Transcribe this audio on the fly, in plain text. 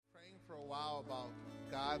all about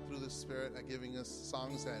God through the Spirit and giving us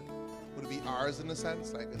songs that would be ours in a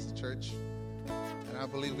sense, like as a church. And I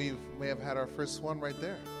believe we may have had our first one right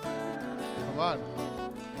there. Come on.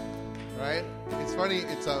 Right? It's funny,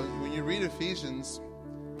 it's when you read Ephesians,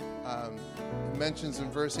 it mentions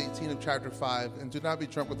in verse 18 of chapter 5, and do not be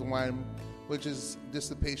drunk with the wine, which is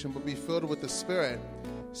dissipation, but be filled with the Spirit,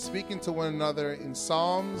 speaking to one another in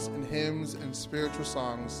psalms and hymns and spiritual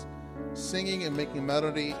songs, singing and making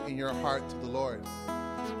melody in your heart to the Lord.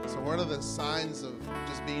 So one of the signs of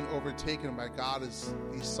just being overtaken by God is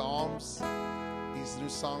these psalms, these new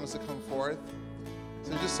songs that come forth.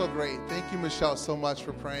 So it's just so great. Thank you, Michelle, so much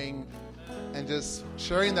for praying and just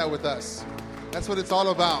sharing that with us. That's what it's all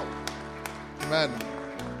about. Amen.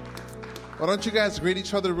 Why don't you guys greet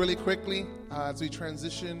each other really quickly as we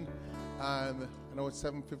transition. I know it's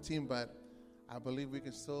 7:15, but I believe we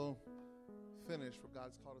can still finish what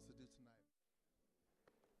God's called us to do tonight.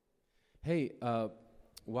 Hey,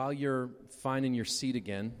 while you're finding your seat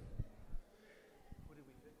again,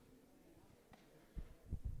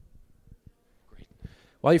 great.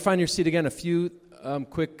 While you find your seat again, a few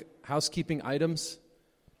quick housekeeping items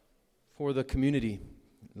for the community,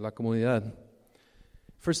 La Comunidad.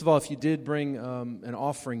 First of all, if you did bring an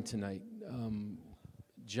offering tonight,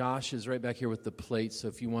 Josh is right back here with the plate, so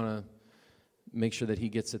if you want to make sure that he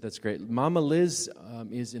gets it, that's great. Mama Liz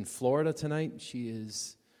is in Florida tonight. She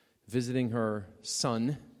is visiting her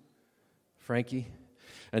son, Frankie.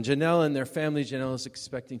 And Janelle and their family, Janelle is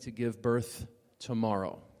expecting to give birth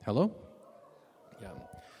tomorrow. Hello? Yeah.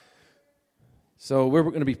 So we're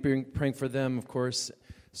going to be praying for them, of course.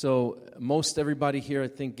 So most everybody here, I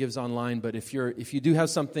think, gives online. But if you do have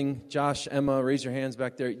something, Josh, Emma, raise your hands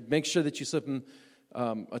back there. Make sure that you slip them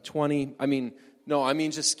a 20.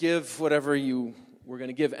 Just give whatever you were going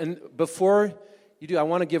to give. And before you do, I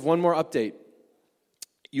want to give one more update.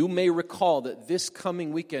 You may recall that this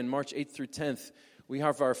coming weekend, March 8th through 10th, we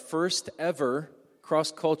have our first ever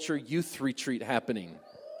cross-culture youth retreat happening.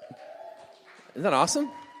 Isn't that awesome?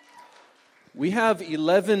 We have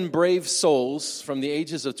 11 brave souls from the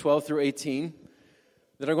ages of 12 through 18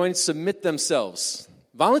 that are going to submit themselves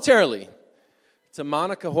voluntarily to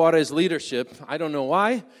Monica Juarez's leadership. I don't know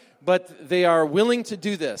why, but they are willing to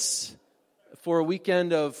do this for a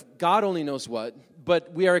weekend of God only knows what.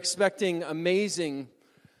 But we are expecting amazing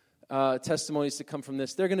testimonies to come from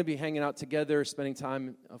this. They're going to be hanging out together, spending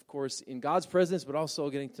time, of course, in God's presence, but also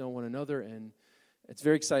getting to know one another, and it's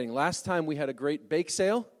very exciting. Last time we had a great bake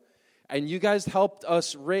sale, and you guys helped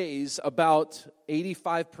us raise about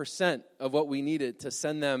 85% of what we needed to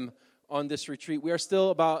send them on this retreat. We are still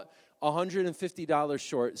about $150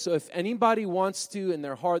 short. So if anybody wants to, in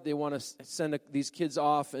their heart, they want to send these kids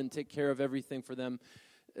off and take care of everything for them,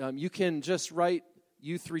 you can just write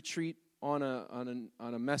youth retreat on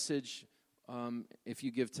a message if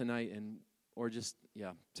you give tonight, or just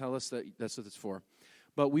tell us that that's what it's for.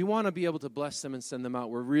 But we want to be able to bless them and send them out.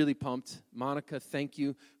 We're really pumped. Monica, thank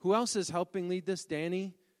you. Who else is helping lead this?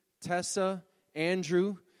 Danny, Tessa,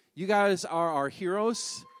 Andrew. You guys are our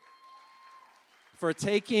heroes for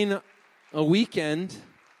taking a weekend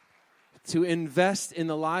to invest in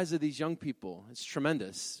the lives of these young people. It's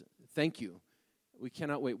tremendous. Thank you. We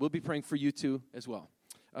cannot wait. We'll be praying for you too as well.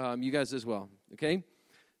 You guys as well, okay?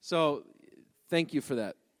 So thank you for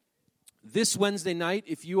that. This Wednesday night,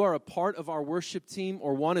 if you are a part of our worship team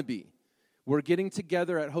or want to be, we're getting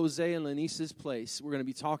together at Jose and Lenice's place. We're going to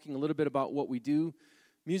be talking a little bit about what we do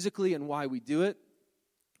musically and why we do it.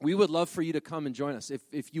 We would love for you to come and join us.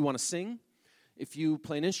 If you want to sing, if you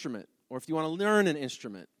play an instrument, or if you want to learn an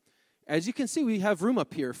instrument. As you can see, we have room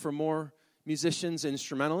up here for more musicians and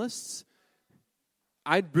instrumentalists.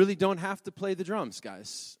 I really don't have to play the drums,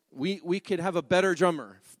 guys. We could have a better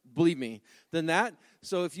drummer, believe me, than that.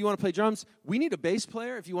 So if you want to play drums, we need a bass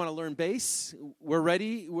player. If you want to learn bass, we're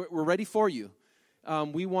ready. We're ready for you.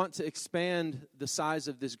 We want to expand the size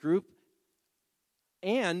of this group,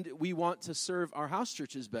 and we want to serve our house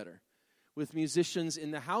churches better with musicians in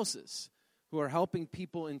the houses who are helping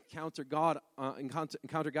people encounter God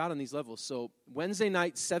on these levels. So Wednesday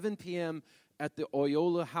night, 7 p.m. at the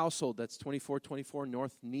Oyola household. That's 2424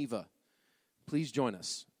 North Neva. Please join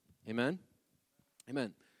us. Amen?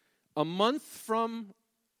 Amen. A month from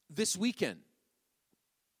this weekend,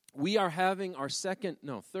 we are having our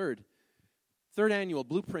third annual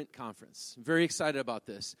Blueprint Conference. I'm very excited about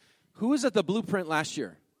this. Who was at the Blueprint last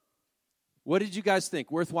year? What did you guys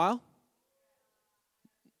think? Worthwhile?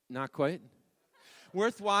 Not quite.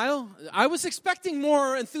 Worthwhile? I was expecting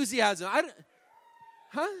more enthusiasm.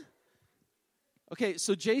 Okay,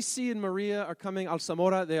 so JC and Maria are coming,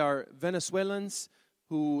 Alzamora. They are Venezuelans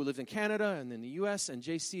who lived in Canada and then the U.S., and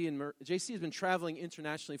JC has been traveling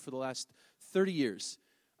internationally for the last 30 years,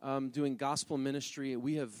 doing gospel ministry.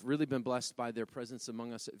 We have really been blessed by their presence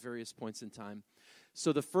among us at various points in time.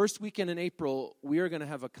 So the first weekend in April, we are going to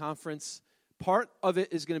have a conference. Part of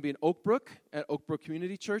it is going to be in Oak Brook at Oak Brook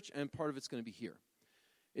Community Church, and part of it's going to be here.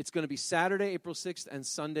 It's going to be Saturday, April 6th, and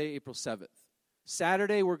Sunday, April 7th.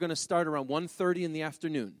 Saturday, we're going to start around 1:30 in the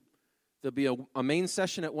afternoon. There'll be a main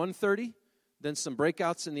session at 1:30, then some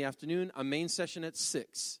breakouts in the afternoon, a main session at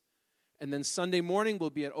 6. And then Sunday morning,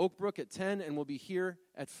 we'll be at Oak Brook at 10, and we'll be here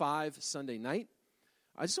at 5 Sunday night.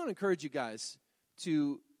 I just want to encourage you guys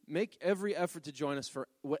to make every effort to join us for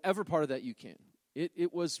whatever part of that you can.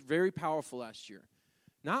 It was very powerful last year.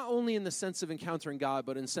 Not only in the sense of encountering God,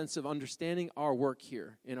 but in the sense of understanding our work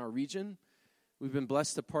here in our region. We've been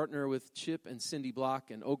blessed to partner with Chip and Cindy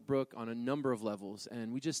Block and Oak Brook on a number of levels,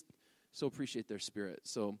 and we just so appreciate their spirit.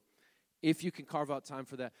 So if you can carve out time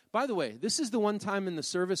for that. By the way, this is the one time in the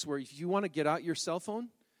service where if you want to get out your cell phone,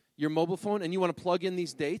 your mobile phone, and you want to plug in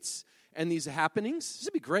these dates and these happenings, this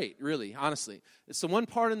would be great, really, honestly. It's the one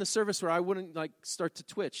part in the service where I wouldn't start to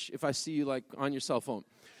twitch if I see you on your cell phone.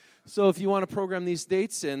 So if you want to program these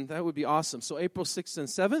dates, and that would be awesome. So April 6th and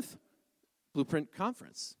 7th, Blueprint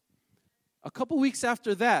Conference. A couple weeks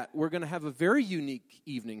after that, we're going to have a very unique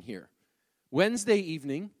evening here. Wednesday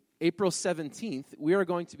evening, April 17th, we are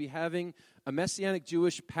going to be having a Messianic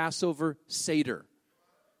Jewish Passover Seder.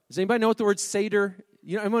 Does anybody know what the word Seder,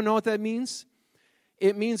 anyone know what that means?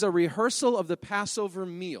 It means a rehearsal of the Passover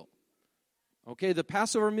meal. Okay, the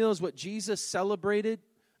Passover meal is what Jesus celebrated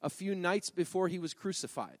a few nights before he was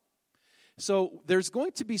crucified. So there's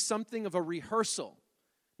going to be something of a rehearsal,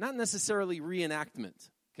 not necessarily reenactment.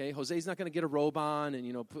 Okay, Jose's not going to get a robe on, and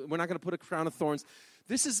we're not going to put a crown of thorns.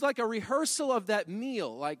 This is like a rehearsal of that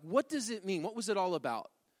meal. Like, what does it mean? What was it all about?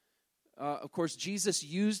 Of course, Jesus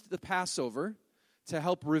used the Passover to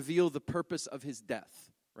help reveal the purpose of his death,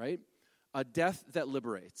 right? A death that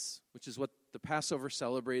liberates, which is what the Passover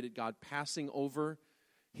celebrated, God passing over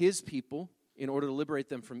his people in order to liberate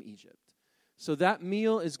them from Egypt. So that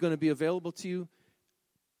meal is going to be available to you.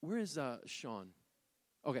 Where is Sean?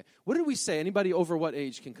 Okay, what did we say? Anybody over what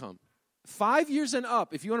age can come? 5 years and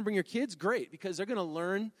up. If you want to bring your kids, great, because they're going to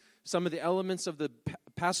learn some of the elements of the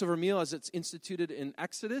Passover meal as it's instituted in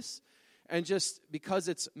Exodus. And just because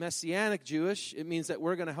it's Messianic Jewish, it means that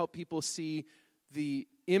we're going to help people see the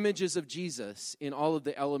images of Jesus in all of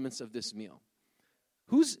the elements of this meal.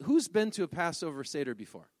 Who's been to a Passover Seder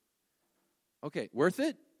before? Okay, worth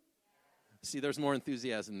it? See, there's more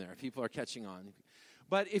enthusiasm there. People are catching on.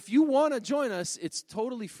 But if you want to join us, it's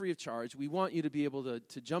totally free of charge. We want you to be able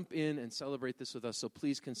to jump in and celebrate this with us, so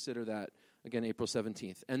please consider that, again, April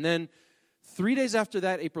 17th. And then 3 days after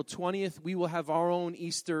that, April 20th, we will have our own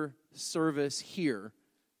Easter service here.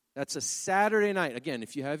 That's a Saturday night. Again,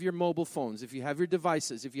 if you have your mobile phones, if you have your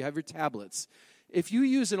devices, if you have your tablets, if you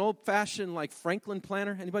use an old-fashioned Franklin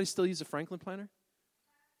planner, anybody still use a Franklin planner?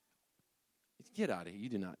 Get out of here. You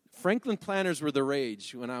do not. Franklin planners were the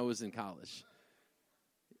rage when I was in college.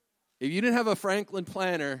 If you didn't have a Franklin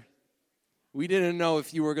planner, we didn't know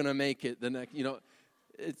if you were going to make it the next,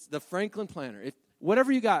 it's the Franklin planner.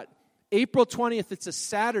 Whatever you got, April 20th, it's a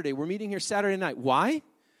Saturday. We're meeting here Saturday night. Why?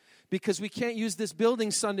 Because we can't use this building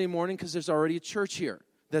Sunday morning because there's already a church here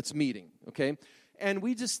that's meeting, okay? And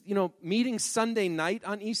we just, meeting Sunday night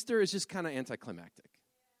on Easter is just kind of anticlimactic.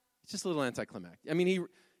 It's just a little anticlimactic. I mean,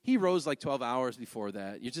 he rose 12 hours before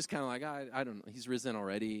that. You're just kind of like, I don't know. He's risen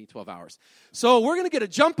already 12 hours. So we're going to get a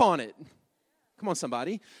jump on it. Come on,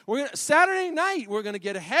 somebody. Saturday night, we're going to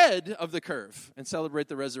get ahead of the curve and celebrate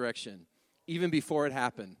the resurrection, even before it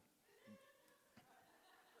happened.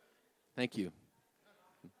 Thank you.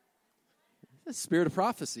 The spirit of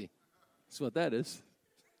prophecy. That's what that is.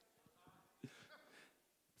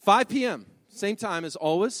 5 p.m., same time as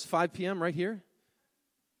always, 5 p.m. right here.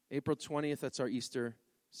 April 20th, that's our Easter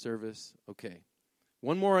service. Okay.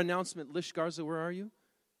 One more announcement. Lish Garza, where are you?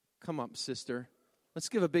 Come up, sister. Let's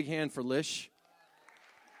give a big hand for Lish.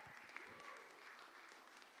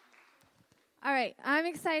 All right. I'm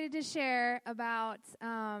excited to share about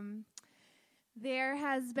there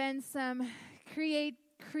has been some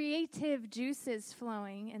creative juices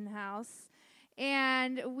flowing in the house.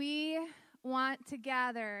 And we want to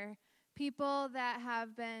gather people that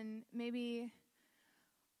have been maybe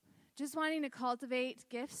just wanting to cultivate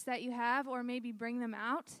gifts that you have, or maybe bring them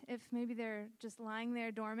out if maybe they're just lying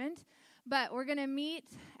there dormant. But we're going to meet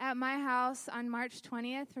at my house on March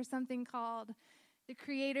 20th for something called the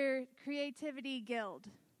Creativity Guild.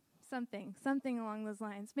 Something along those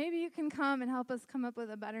lines. Maybe you can come and help us come up with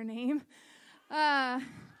a better name.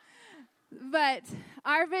 But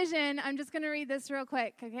our vision, I'm just going to read this real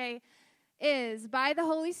quick, okay, is by the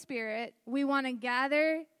Holy Spirit, we want to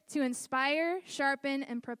gather to inspire, sharpen,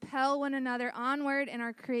 and propel one another onward in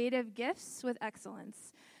our creative gifts with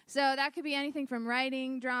excellence. So that could be anything from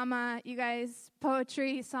writing, drama, you guys,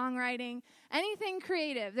 poetry, songwriting, anything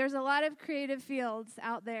creative. There's a lot of creative fields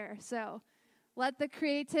out there. So let the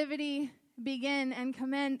creativity begin and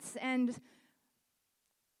commence and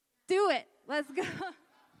do it. Let's go.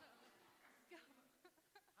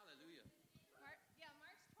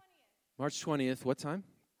 March 20th, what time?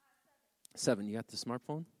 7. You got the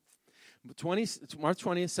smartphone? It's March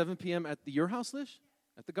 20th, 7 p.m. at your house, Lish?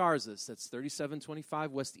 At the Garzas. That's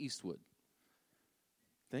 3725 West Eastwood.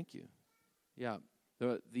 Thank you. Yeah.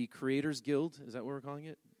 The Creators Guild, is that what we're calling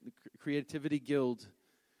it? The Creativity Guild.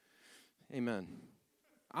 Amen.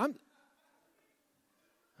 Huh?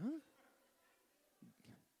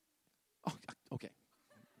 Oh, okay.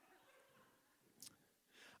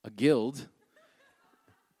 A guild,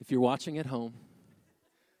 if you're watching at home,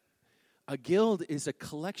 a guild is a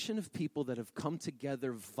collection of people that have come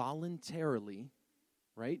together voluntarily,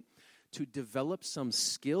 right, to develop some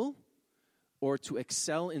skill or to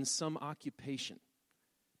excel in some occupation.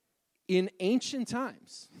 In ancient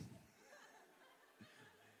times,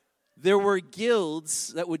 there were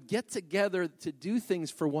guilds that would get together to do things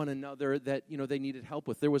for one another that, they needed help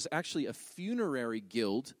with. There was actually a funerary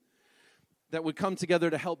guild that would come together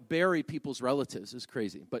to help bury people's relatives. It's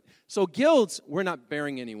crazy. But so guilds, we're not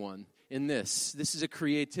burying anyone in this. This is a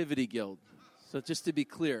creativity guild. So just to be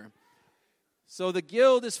clear. So the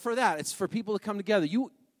guild is for that. It's for people to come together.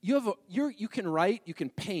 You can write, you can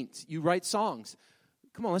paint, you write songs.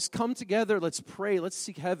 Come on, let's come together, let's pray, let's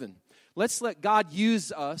seek heaven. Let's let God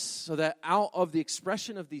use us so that out of the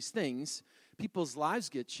expression of these things, people's lives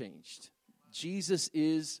get changed. Jesus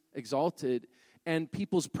is exalted and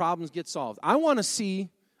people's problems get solved. I want to see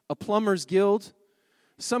a plumber's guild,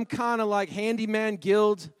 some kind of like handyman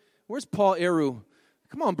guild. Where's Paul Eru?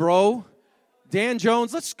 Come on, bro. Dan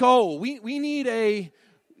Jones, let's go. We need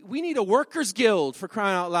a workers guild, for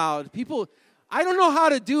crying out loud. People, I don't know how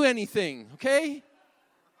to do anything, okay?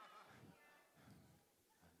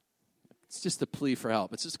 It's just a plea for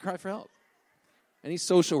help. It's just a cry for help. Any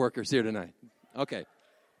social workers here tonight? Okay.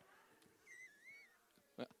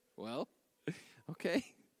 Well, okay.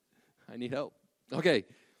 I need help. Okay.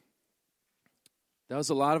 That was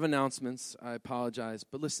a lot of announcements. I apologize.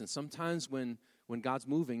 But listen, sometimes when God's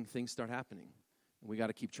moving, things start happening. We got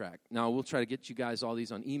to keep track. Now, we'll try to get you guys all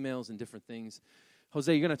these on emails and different things.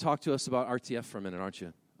 Jose, you're going to talk to us about RTF for a minute, aren't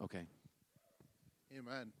you? Okay.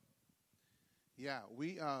 Amen. Yeah,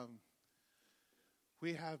 we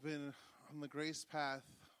have been on the grace path,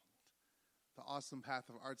 the awesome path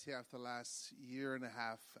of RTF the last year and a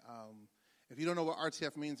half. If you don't know what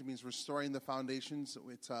RTF means, it means restoring the foundations.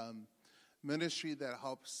 It's ministry that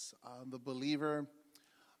helps the believer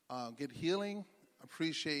get healing,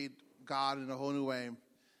 appreciate God in a whole new way,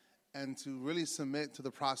 and to really submit to the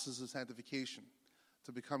process of sanctification,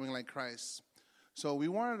 to becoming like Christ. So we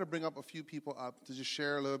wanted to bring up a few people up to just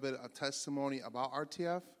share a little bit of testimony about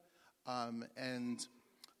RTF. And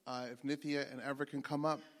if Nithya and Everett can come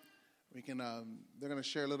up, we can. They're going to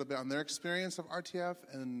share a little bit on their experience of RTF.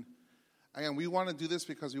 And again, we want to do this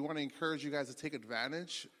because we want to encourage you guys to take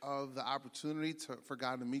advantage of the opportunity for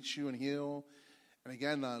God to meet you and heal, and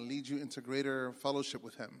again, lead you into greater fellowship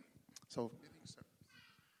with Him. So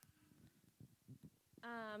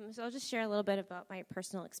I'll just share a little bit about my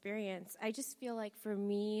personal experience. I just feel like for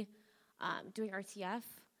me, doing RTF,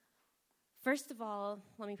 first of all,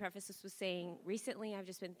 let me preface this with saying, recently I've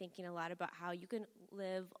just been thinking a lot about how you can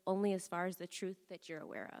live only as far as the truth that you're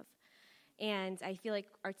aware of. And I feel like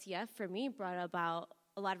RTF, for me, brought about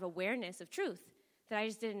a lot of awareness of truth that I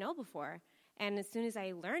just didn't know before. And as soon as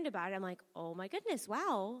I learned about it, I'm like, oh my goodness,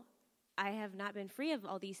 wow, I have not been free of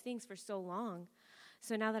all these things for so long.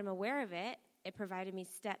 So now that I'm aware of it, it provided me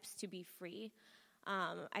steps to be free.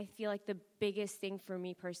 I feel like the biggest thing for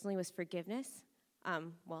me personally was forgiveness.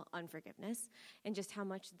 Unforgiveness, and just how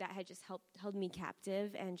much that had just held me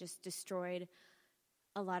captive and just destroyed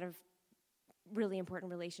a lot of really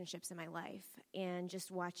important relationships in my life. And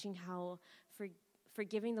just watching how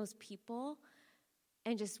forgiving those people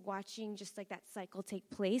and just watching just like that cycle take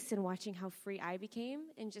place and watching how free I became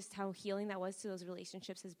and just how healing that was to those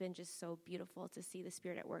relationships has been just so beautiful to see the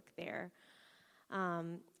Spirit at work there.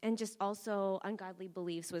 And just also ungodly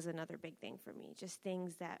beliefs was another big thing for me. Just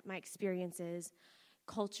things that my experiences,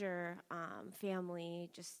 culture, family,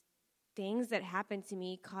 just things that happened to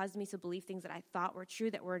me caused me to believe things that I thought were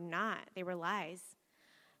true that were not. They were lies.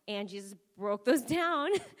 And Jesus broke those down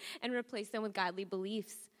and replaced them with godly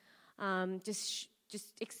beliefs. just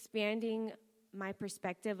expanding my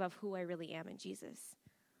perspective of who I really am in Jesus.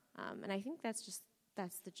 And I think that's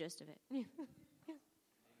the gist of it. Yeah.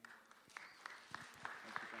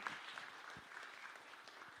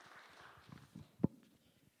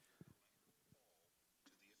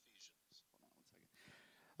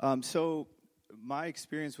 So my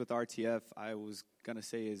experience with RTF, I was going to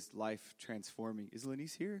say, is life transforming. Is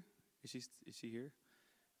Lenise here? Is she here?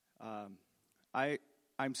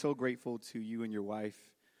 I'm so grateful to you and your wife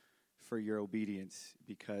for your obedience,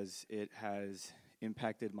 because it has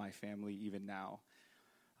impacted my family even now.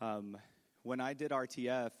 When I did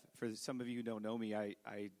RTF, for some of you who don't know me,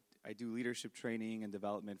 I do leadership training and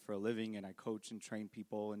development for a living, and I coach and train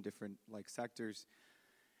people in different sectors.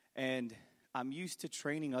 And I'm used to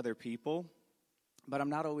training other people, but I'm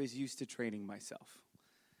not always used to training myself.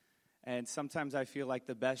 And sometimes I feel like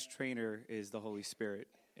the best trainer is the Holy Spirit.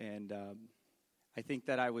 And I think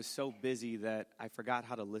that I was so busy that I forgot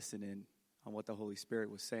how to listen in on what the Holy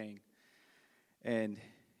Spirit was saying. And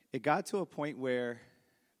it got to a point where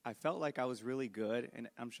I felt like I was really good, and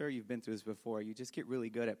I'm sure you've been through this before. You just get really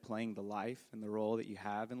good at playing the life and the role that you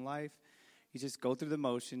have in life. You just go through the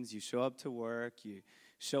motions. You show up to work. You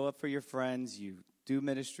show up for your friends. You do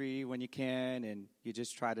ministry when you can, and you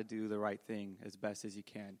just try to do the right thing as best as you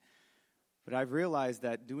can. But I've realized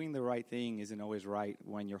that doing the right thing isn't always right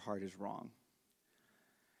when your heart is wrong.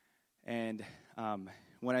 And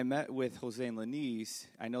when I met with Jose and Lenise,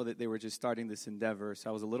 I know that they were just starting this endeavor, so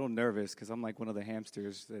I was a little nervous because I'm like one of the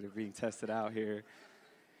hamsters that are being tested out here.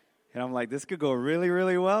 And I'm like, this could go really,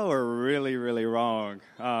 really well or really, really wrong.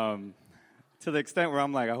 To the extent where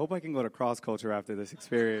I'm like, I hope I can go to cross culture after this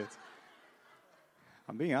experience.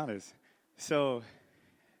 I'm being honest. So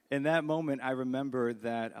in that moment, I remember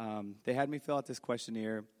that they had me fill out this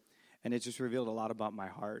questionnaire, and it just revealed a lot about my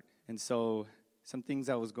heart. And so some things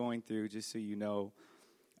I was going through, just so you know,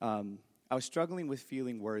 I was struggling with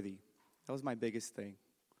feeling worthy. That was my biggest thing.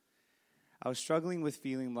 I was struggling with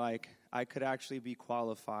feeling like I could actually be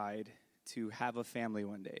qualified to have a family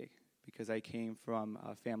one day, because I came from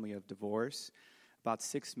a family of divorce, about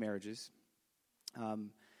 6 marriages.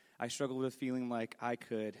 I struggled with feeling like I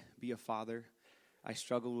could be a father. I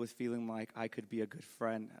struggled with feeling like I could be a good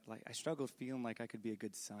friend. I struggled feeling like I could be a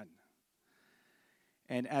good son.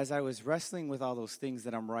 And as I was wrestling with all those things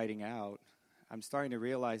that I'm writing out, I'm starting to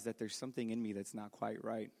realize that there's something in me that's not quite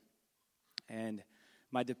right. And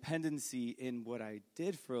my dependency in what I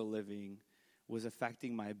did for a living was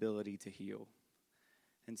affecting my ability to heal.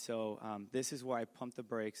 And so this is where I pumped the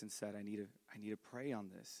brakes and said, I need to pray on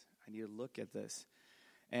this. I need to look at this.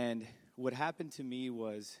 And what happened to me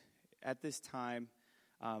was, at this time,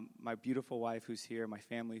 my beautiful wife who's here, my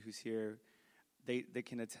family who's here, they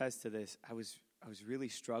can attest to this. I was really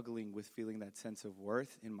struggling with feeling that sense of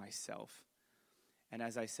worth in myself. And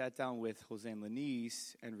as I sat down with Jose and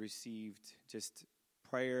Lenise and received just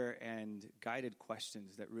prayer and guided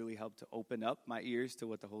questions that really helped to open up my ears to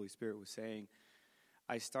what the Holy Spirit was saying,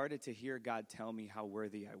 I started to hear God tell me how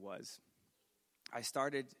worthy I was. I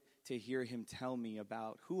started to hear him tell me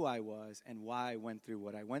about who I was and why I went through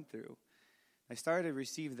what I went through. I started to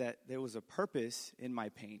receive that there was a purpose in my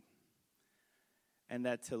pain, and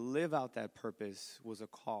that to live out that purpose was a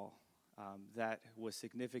call that was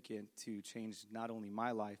significant to change not only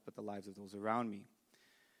my life, but the lives of those around me.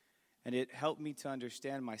 And it helped me to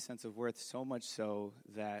understand my sense of worth, so much so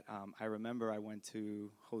that I remember I went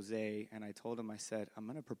to Jose and I told him, I said, I'm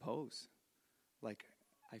going to propose.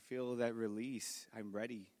 I feel that release. I'm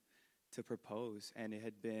ready to propose. And it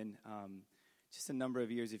had been just a number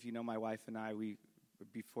of years. If you know my wife and I,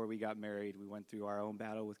 before we got married, we went through our own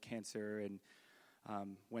battle with cancer and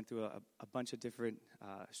went through a bunch of different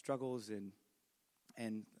struggles,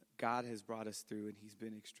 and God has brought us through, and he's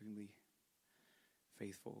been extremely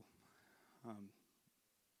faithful.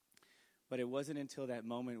 But it wasn't until that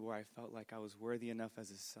moment where I felt like I was worthy enough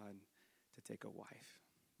as a son to take a wife.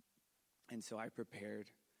 And so I prepared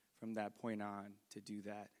from that point on to do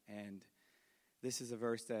that. And this is a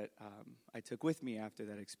verse that I took with me after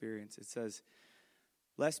that experience. It says,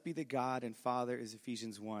 "Blessed be the God and Father," is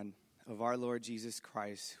Ephesians 1, "of our Lord Jesus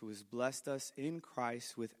Christ, who has blessed us in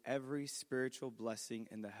Christ with every spiritual blessing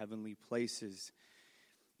in the heavenly places,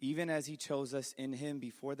 even as he chose us in him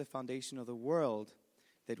before the foundation of the world,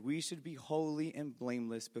 that we should be holy and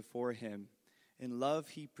blameless before him. In love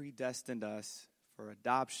he predestined us for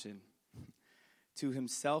adoption to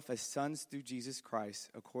himself as sons through Jesus Christ,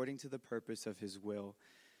 according to the purpose of his will,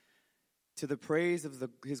 to the praise of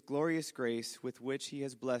his glorious grace with which he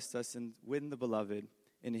has blessed us in the beloved.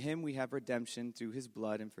 In him we have redemption through his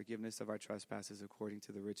blood and forgiveness of our trespasses according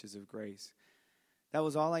to the riches of grace." That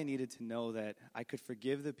was all I needed to know, that I could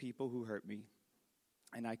forgive the people who hurt me,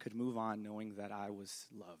 and I could move on knowing that I was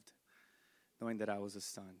loved, knowing that I was a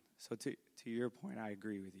son. So to your point, I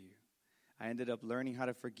agree with you. I ended up learning how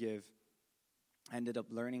to forgive. I ended up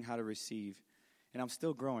learning how to receive. And I'm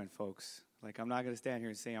still growing, folks. Like, I'm not going to stand here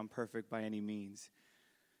and say I'm perfect by any means.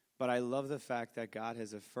 But I love the fact that God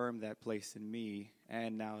has affirmed that place in me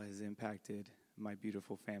and now has impacted my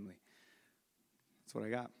beautiful family. That's what I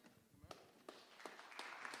got.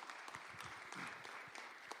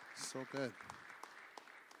 So good.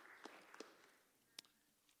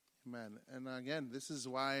 Amen. And again, this is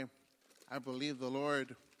why I believe the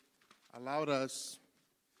Lord allowed us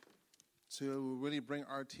to really bring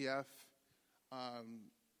RTF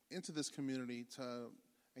into this community.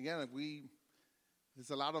 There's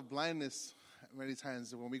a lot of blindness many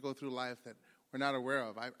times when we go through life that we're not aware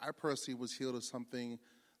of. I personally was healed of something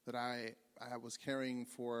that I was carrying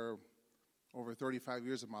for over 35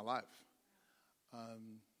 years of my life.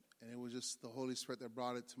 And it was just the Holy Spirit that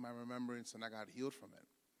brought it to my remembrance, and I got healed from it.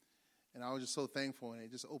 And I was just so thankful, and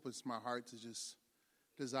it just opens my heart to just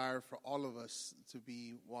desire for all of us to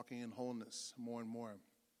be walking in wholeness more and more.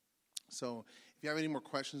 So if you have any more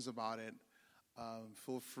questions about it,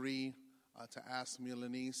 feel free to ask me or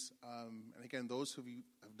Lenice. And again, those who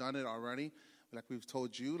have done it already, like we've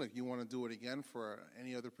told you, like you want to do it again for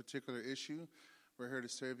any other particular issue, we're here to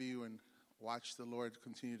serve you and watch the Lord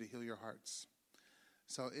continue to heal your hearts.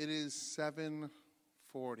 So it is 7:40,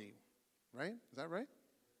 right? Is that right?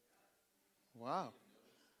 Wow.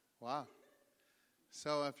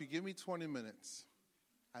 So if you give me 20 minutes,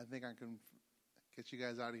 I think I can get you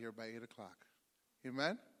guys out of here by 8 o'clock.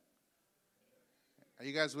 Amen? Are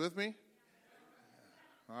you guys with me?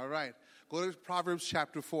 All right. Go to Proverbs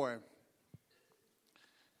chapter 4.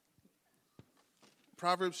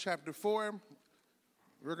 Proverbs chapter 4.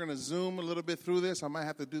 We're going to zoom a little bit through this. I might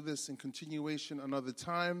have to do this in continuation another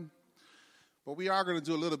time. But we are going to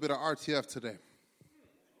do a little bit of RTF today.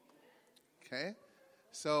 Okay?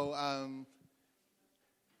 So I'm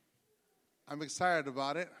excited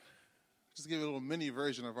about it. Just give you a little mini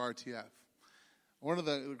version of RTF. One of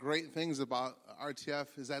the great things about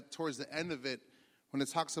RTF is that towards the end of it, when it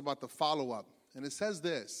talks about the follow-up, and it says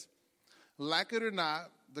this: like it or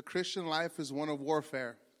not, the Christian life is one of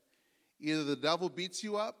warfare. Either the devil beats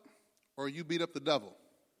you up or you beat up the devil.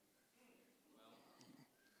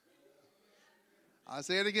 I'll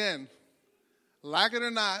say it again. Like it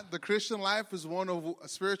or not, the Christian life is one of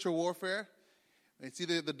spiritual warfare. It's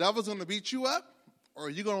either the devil's going to beat you up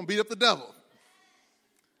or you're going to beat up the devil.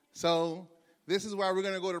 So this is why we're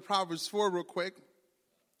going to go to Proverbs 4 real quick,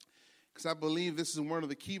 because I believe this is one of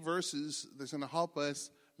the key verses that's going to help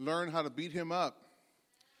us learn how to beat him up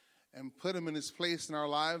and put him in his place in our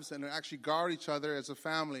lives and actually guard each other as a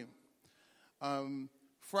family.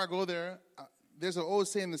 Before I go there, there's an old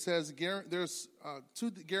saying that says there's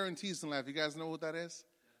two guarantees in life. You guys know what that is?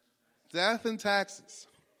 Death and taxes,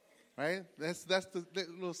 right? That's the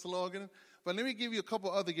little slogan. But let me give you a couple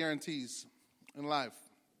other guarantees in life.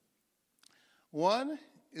 One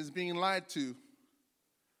is being lied to,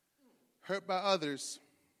 hurt by others,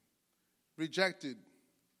 rejected,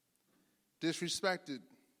 disrespected,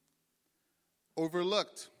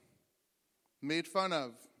 overlooked, made fun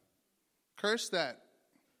of, cursed at,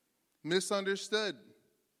 misunderstood,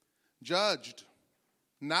 judged,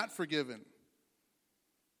 not forgiven,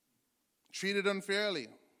 treated unfairly,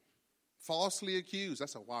 falsely accused.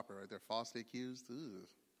 That's a whopper right there, falsely accused. Ooh.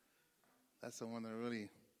 That's the one that really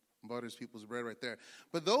butters people's bread right there.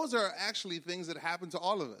 But those are actually things that happen to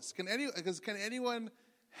all of us.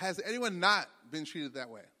 Has anyone not been treated that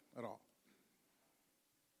way at all?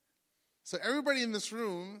 So everybody in this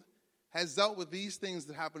room has dealt with these things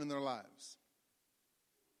that happen in their lives.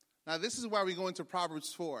 Now, this is why we go into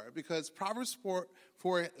Proverbs 4, because Proverbs 4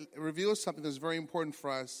 reveals something that's very important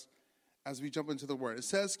for us as we jump into the Word. It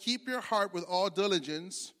says, keep your heart with all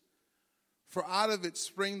diligence, for out of it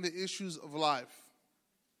spring the issues of life.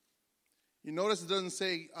 You notice it doesn't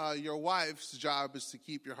say your wife's job is to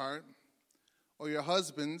keep your heart, or your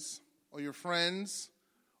husband's, or your friend's,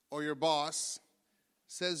 or your boss.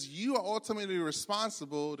 It says you are ultimately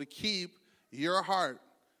responsible to keep your heart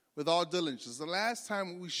with all diligence. The last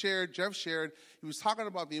time Jeff shared, he was talking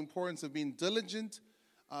about the importance of being diligent,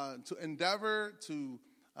 to endeavor to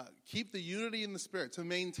keep the unity in the Spirit, to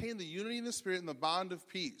maintain the unity in the Spirit and the bond of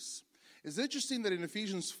peace. It's interesting that in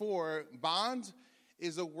Ephesians 4, bond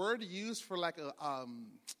is a word used for like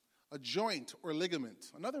a joint or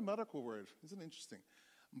ligament. Another medical word. Isn't it interesting?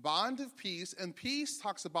 Bond of peace, and peace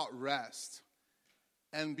talks about rest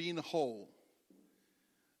and being whole.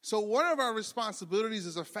 So one of our responsibilities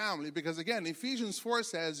as a family, because again, Ephesians 4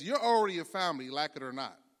 says you're already a family, like it or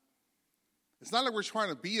not. It's not like we're trying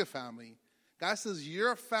to be a family. God says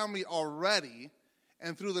you're a family already,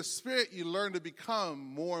 and through the Spirit you learn to become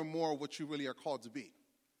more and more what you really are called to be.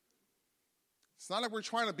 It's not like we're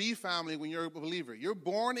trying to be family when you're a believer. You're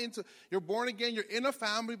born again, you're in a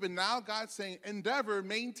family, but now God's saying, endeavor,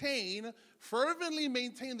 fervently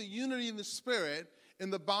maintain the unity in the Spirit in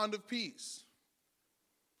the bond of peace.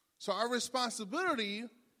 So our responsibility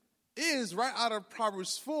is, right out of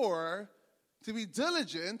Proverbs 4, to be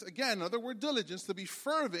diligent, again, another word, diligence, to be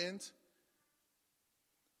fervent,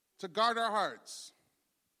 to guard our hearts.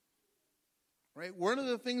 Right? One of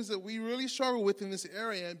the things that we really struggle with in this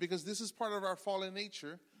area, because this is part of our fallen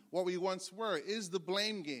nature, what we once were, is the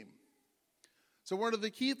blame game. So one of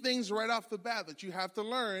the key things right off the bat that you have to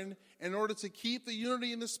learn in order to keep the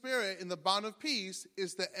unity in the Spirit in the bond of peace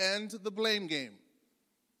is to end the blame game.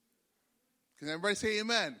 Can everybody say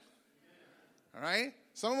amen? Amen? All right?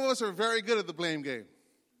 Some of us are very good at the blame game.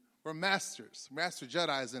 We're masters, master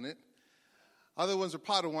Jedis in it. Other ones are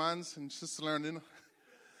Padawans and just learning.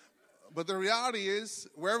 But the reality is,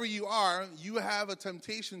 wherever you are, you have a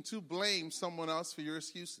temptation to blame someone else for your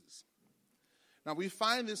excuses. Now, we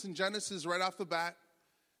find this in Genesis right off the bat,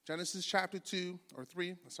 Genesis chapter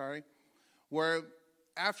 3, where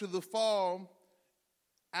after the fall,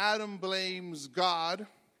 Adam blames God,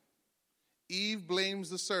 Eve blames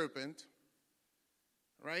the serpent,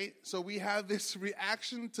 right? So we have this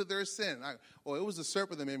reaction to their sin. It was the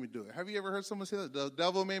serpent that made me do it. Have you ever heard someone say that? The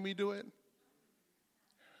devil made me do it?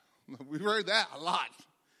 We've heard that a lot.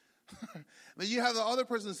 Then you have the other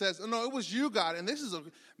person that says, oh, no, it was you, God. And this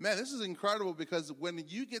is incredible, because when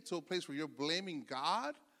you get to a place where you're blaming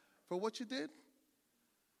God for what you did,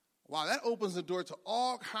 wow, that opens the door to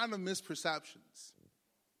all kind of misperceptions,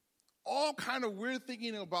 all kind of weird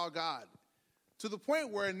thinking about God, to the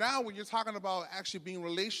point where now when you're talking about actually being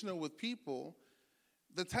relational with people,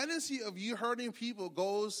 the tendency of you hurting people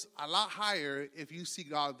goes a lot higher if you see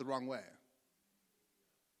God the wrong way.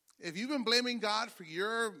 If you've been blaming God for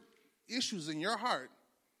your issues in your heart,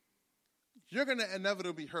 you're going to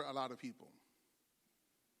inevitably hurt a lot of people,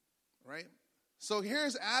 right? So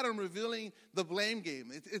here's Adam revealing the blame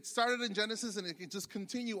game. It started in Genesis, and it can just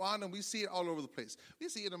continue on, and we see it all over the place. We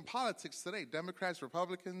see it in politics today. Democrats,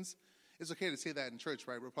 Republicans. It's okay to say that in church,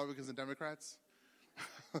 right? Republicans and Democrats.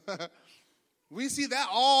 We see that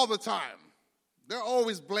all the time. They're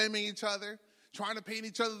always blaming each other, trying to paint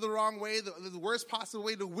each other the wrong way, the worst possible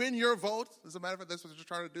way to win your vote. As a matter of fact, that's what they're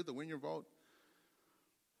trying to do, to win your vote.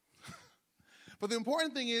 But the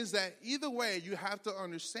important thing is that either way, you have to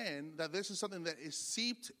understand that this is something that is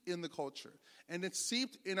seeped in the culture, and it's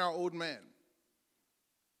seeped in our old man.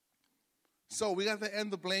 So we got to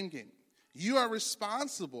end the blame game. You are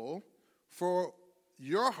responsible for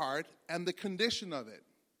your heart and the condition of it.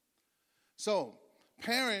 So,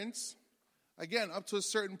 parents, again, up to a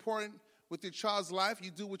certain point with your child's life, you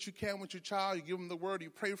do what you can with your child, you give them the word, you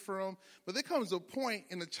pray for them. But there comes a point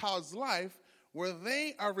in a child's life where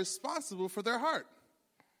they are responsible for their heart.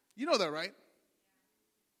 You know that, right?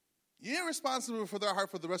 You ain't responsible for their heart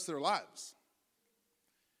for the rest of their lives.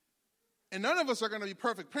 And none of us are going to be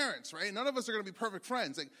perfect parents, right? None of us are going to be perfect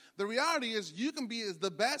friends. Like, the reality is you can be the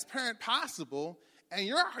best parent possible, and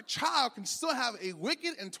your child can still have a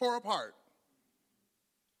wicked and tore up heart.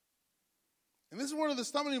 And this is one of the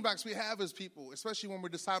stumbling blocks we have as people, especially when we're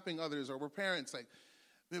discipling others or we're parents. Like,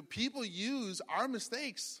 people use our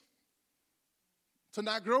mistakes to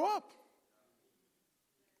not grow up.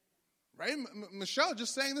 Right? Michelle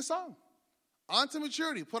just sang the song. On to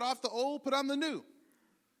maturity. Put off the old, put on the new.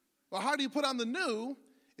 Well, how do you put on the new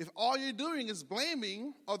if all you're doing is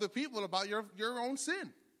blaming other people about your own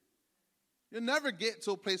sin? You'll never get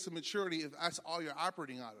to a place of maturity if that's all you're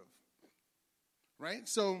operating out of. Right?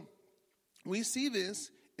 So we see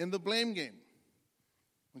this in the blame game.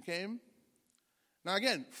 Okay? Now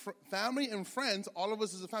again, family and friends, all of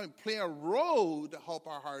us as a family, play a role to help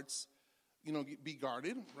our hearts, be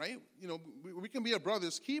guarded, right? We can be a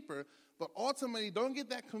brother's keeper, but ultimately, don't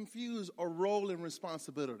get that confused, a role and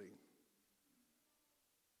responsibility.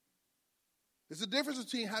 There's a difference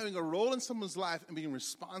between having a role in someone's life and being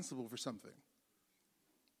responsible for something.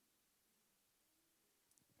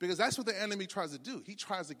 Because that's what the enemy tries to do. He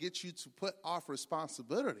tries to get you to put off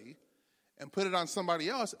responsibility and put it on somebody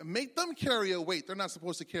else and make them carry a weight they're not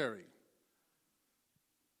supposed to carry.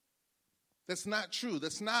 That's not true.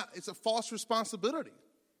 It's a false responsibility.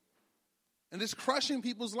 And it's crushing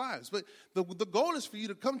people's lives. But the goal is for you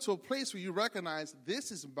to come to a place where you recognize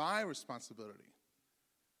this is my responsibility.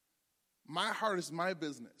 My heart is my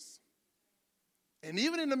business. And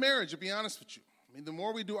even in the marriage, to be honest with you, I mean, the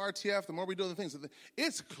more we do RTF, the more we do other things,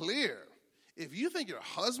 it's clear. If you think your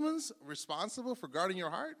husband's responsible for guarding your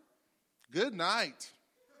heart, good night.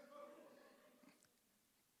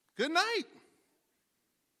 Good night.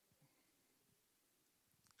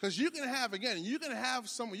 Because you can have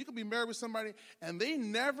someone, you can be married with somebody, and they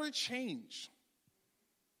never change.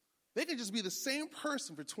 They can just be the same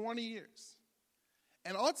person for 20 years.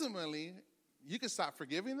 And ultimately, you can stop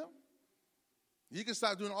forgiving them. You can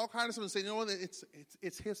stop doing all kinds of stuff and say, you know what,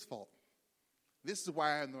 it's his fault. This is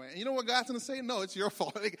why I'm the way. And you know what God's going to say? No, it's your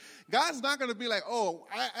fault. Like, God's not going to be like, oh,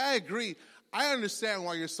 I agree. I understand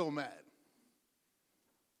why you're so mad.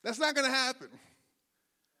 That's not going to happen.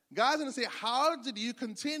 God's going to say, how did you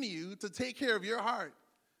continue to take care of your heart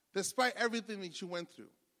despite everything that you went through?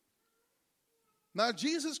 Now,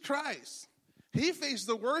 Jesus Christ, he faced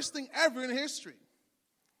the worst thing ever in history.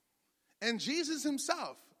 And Jesus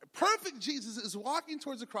himself, perfect Jesus, is walking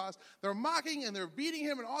towards the cross. They're mocking and they're beating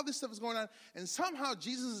him and all this stuff is going on. And somehow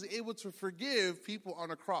Jesus is able to forgive people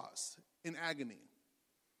on a cross in agony.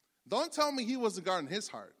 Don't tell me he wasn't guarding his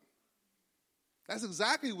heart. That's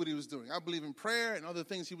exactly what he was doing. I believe in prayer and other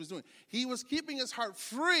things he was doing. He was keeping his heart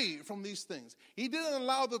free from these things. He didn't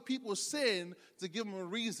allow the people's sin to give him a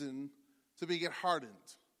reason to get hardened,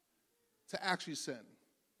 to actually sin.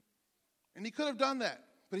 And he could have done that,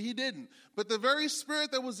 but he didn't. But the very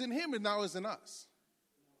spirit that was in him and now is in us.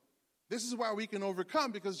 This is why we can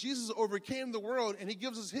overcome, because Jesus overcame the world and he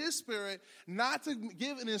gives us his spirit not to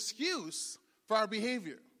give an excuse for our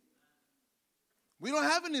behavior. We don't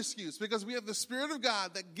have an excuse because we have the Spirit of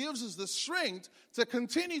God that gives us the strength to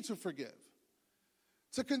continue to forgive,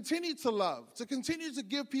 to continue to love, to continue to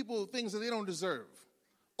give people things that they don't deserve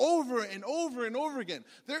over and over and over again.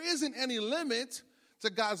 There isn't any limit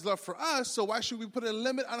to God's love for us, so why should we put a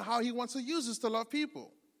limit on how he wants to use us to love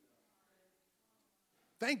people?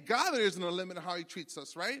 Thank God there isn't a limit on how he treats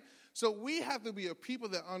us, right? So we have to be a people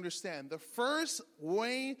that understand the first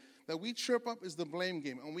way that we trip up is the blame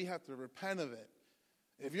game, and we have to repent of it.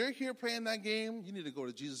 If you're here playing that game, you need to go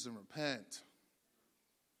to Jesus and repent.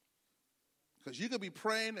 Because you could be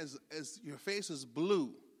praying as your face is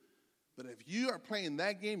blue. But if you are playing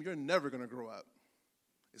that game, you're never going to grow up.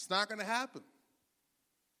 It's not going to happen.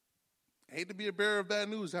 I hate to be a bearer of bad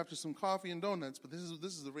news after some coffee and donuts, but this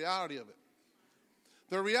is the reality of it.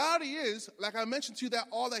 The reality is, like I mentioned to you, that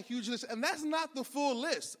all that huge list, and that's not the full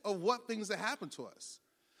list of what things that happen to us.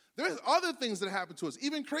 There's other things that happen to us,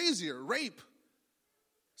 even crazier, rape.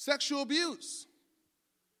 Sexual abuse.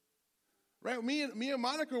 Right? Me and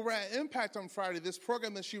Monica were at Impact on Friday, this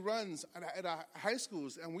program that she runs at high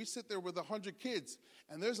schools, and we sit there with 100 kids,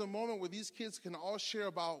 and there's a moment where these kids can all share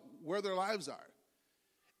about where their lives are.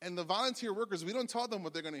 And the volunteer workers, we don't tell them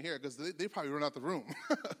what they're going to hear because they probably run out the room.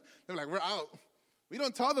 They're like, we're out. We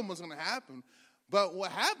don't tell them what's going to happen. But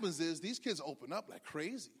what happens is these kids open up like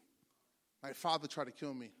crazy. My father tried to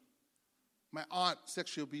kill me. My aunt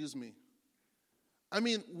sexually abused me. I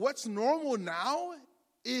mean, what's normal now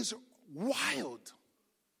is wild.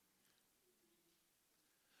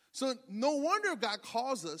 So no wonder God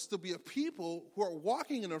calls us to be a people who are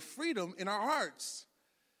walking in a freedom in our hearts.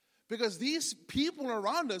 Because these people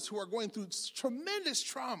around us who are going through tremendous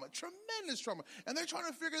trauma, and they're trying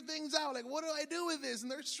to figure things out, like, what do I do with this? And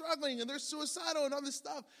they're struggling, and they're suicidal and all this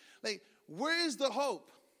stuff. Like, where is the hope?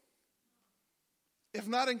 If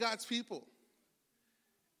not in God's people.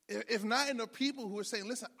 If not in the people who are saying,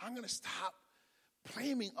 listen, I'm going to stop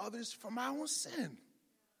blaming others for my own sin.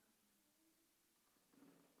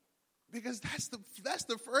 Because that's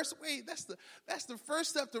the first way, that's the first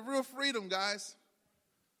step to real freedom, guys.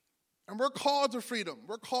 And we're called to freedom.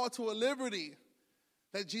 We're called to a liberty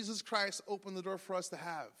that Jesus Christ opened the door for us to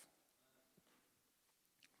have.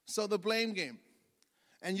 So the blame game.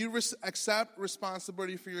 And you accept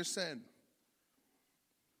responsibility for your sin.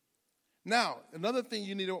 Now, another thing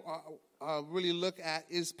you need to really look at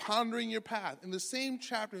is pondering your path. In the same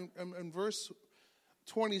chapter, in verse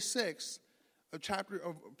 26 of chapter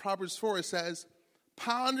of Proverbs 4, it says,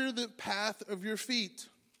 ponder the path of your feet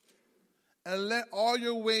and let all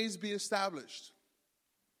your ways be established.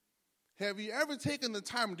 Have you ever taken the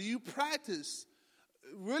time, do you practice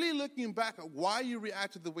really looking back at why you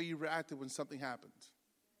reacted the way you reacted when something happened?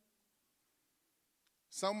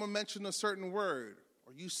 Someone mentioned a certain word,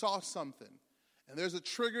 or you saw something, and there's a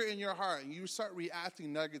trigger in your heart, and you start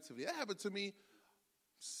reacting negatively. That happened to me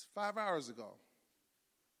 5 hours ago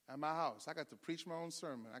at my house. I got to preach my own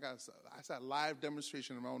sermon. I saw a live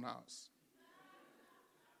demonstration in my own house.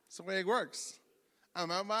 That's the way it works.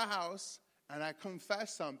 I'm at my house, and I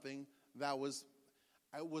confessed something that was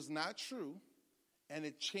not true, and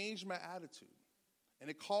it changed my attitude. And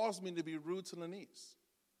it caused me to be rude to Lenise.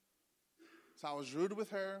 So I was rude with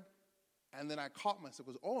her, and then I caught myself.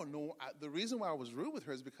 Because, oh, no, the reason why I was rude with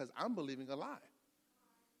her is because I'm believing a lie.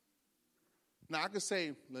 Now, I could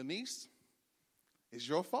say, Lenise, it's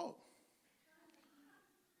your fault.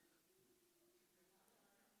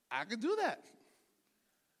 I could do that.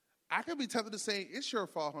 I could be tempted to say, it's your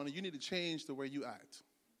fault, honey. You need to change the way you act.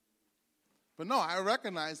 But no, I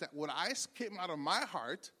recognize that what I came out of my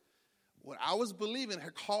heart, what I was believing,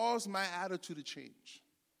 had caused my attitude to change.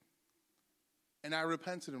 And I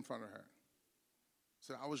repented in front of her.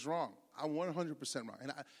 So I was wrong. I'm 100% wrong.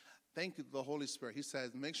 And I thank the Holy Spirit. He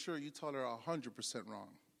says, make sure you tell her 100% wrong.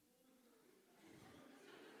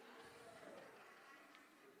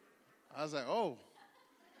 I was like, oh.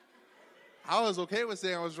 I was okay with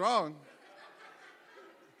saying I was wrong.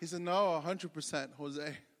 He said, no, 100%,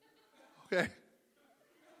 Jose. Okay.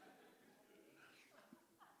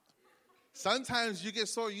 Sometimes you get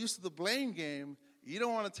so used to the blame game, you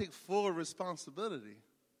don't want to take full responsibility.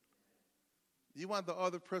 You want the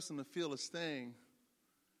other person to feel a sting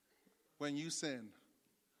when you sin.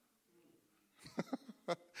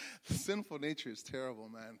 The sinful nature is terrible,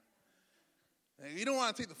 man. And you don't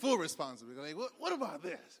want to take the full responsibility. Like, what about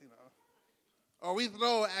this? You know, or we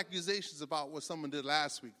throw accusations about what someone did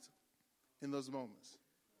last week in those moments.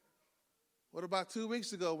 What about 2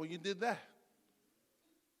 weeks ago when you did that?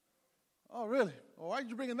 Oh, really? Well, why are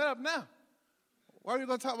you bringing that up now? Why are you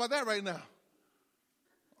going to talk about that right now?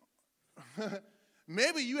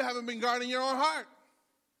 Maybe you haven't been guarding your own heart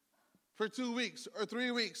for 2 weeks or 3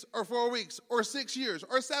 weeks or 4 weeks or 6 years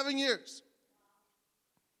or 7 years.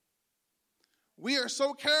 We are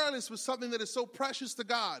so careless with something that is so precious to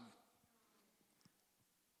God.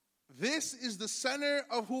 This is the center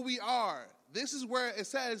of who we are. This is where it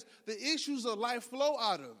says the issues of life flow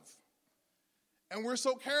out of. And we're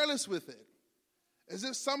so careless with it. As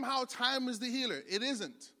if somehow time is the healer. It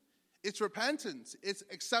isn't. It's repentance. It's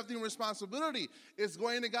accepting responsibility. It's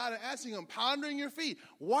going to God and asking Him, pondering your feet.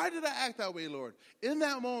 Why did I act that way, Lord? In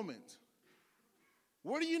that moment,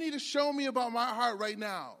 what do you need to show me about my heart right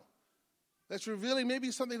now that's revealing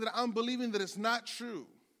maybe something that I'm believing that is not true?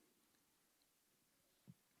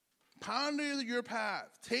 Ponder your path.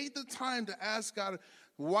 Take the time to ask God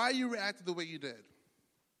why you reacted the way you did.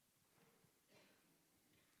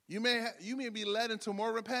 You may be led into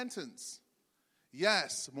more repentance.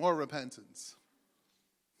 Yes, more repentance.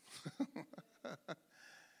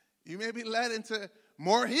 You may be led into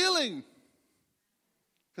more healing,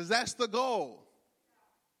 because that's the goal.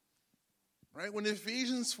 Right? When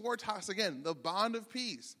Ephesians 4 talks, again, the bond of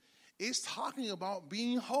peace, it's talking about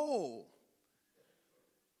being whole.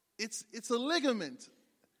 It's a ligament.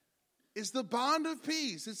 It's the bond of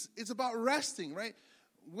peace. It's about resting, right?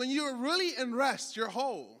 When you're really in rest, you're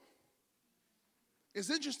whole. It's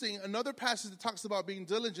interesting, another passage that talks about being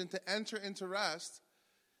diligent to enter into rest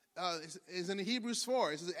is in Hebrews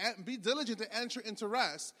 4. It says, be diligent to enter into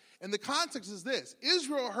rest. And the context is this.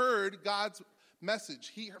 Israel heard God's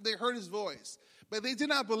message. They heard His voice. But they did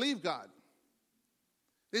not believe God.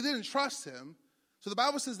 They didn't trust Him. So the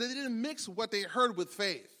Bible says they didn't mix what they heard with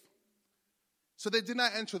faith. So they did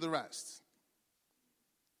not enter the rest.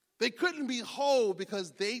 They couldn't be whole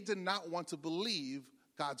because they did not want to believe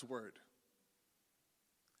God's word.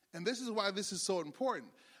 And this is why this is so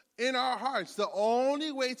important. In our hearts, the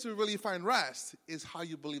only way to really find rest is how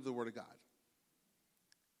you believe the word of God.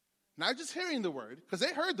 Not just hearing the word, because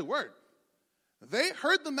they heard the word. They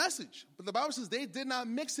heard the message. But the Bible says they did not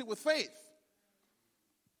mix it with faith.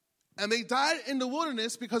 And they died in the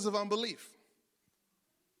wilderness because of unbelief.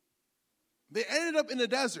 They ended up in the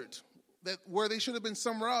desert where they should have been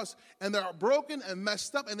somewhere else. And they're broken and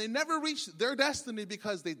messed up. And they never reached their destiny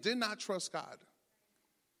because they did not trust God.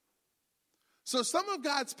 So some of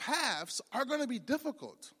God's paths are going to be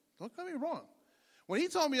difficult. Don't get me wrong. When He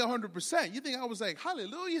told me 100%, you think I was like,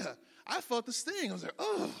 hallelujah. I felt the sting. I was like,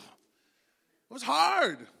 oh, it was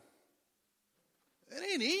hard. It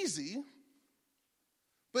ain't easy.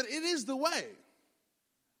 But it is the way.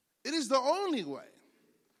 It is the only way.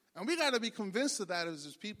 And we got to be convinced of that as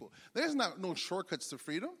His people. There's no shortcuts to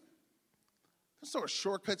freedom. There's no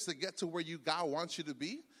shortcuts to get to where God wants you to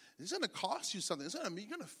be. It's going to cost you something. You're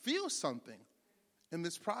going to feel something in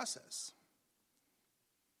this process.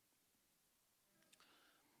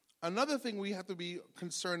 Another thing we have to be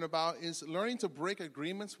concerned about is learning to break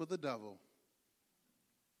agreements with the devil.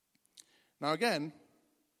 Now again,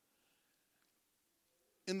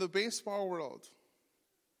 in the baseball world,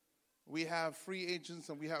 we have free agents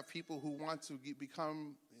and we have people who want to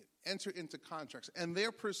enter into contracts. And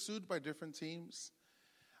they're pursued by different teams.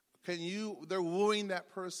 They're wooing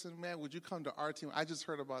that person, man, would you come to our team? I just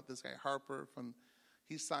heard about this guy, Harper,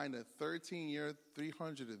 he signed a 13-year,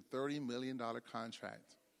 $330 million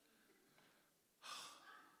contract.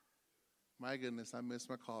 My goodness, I miss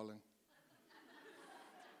my calling.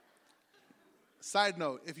 Side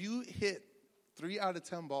note, if you hit 3 out of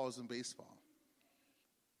 10 balls in baseball,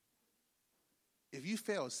 if you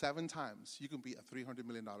fail 7 times, you can be a $300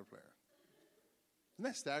 million player. Isn't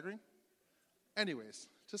that staggering? Anyways,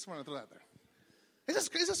 just want to throw that there. It's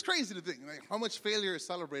just crazy to think like, how much failure is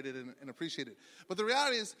celebrated and appreciated. But the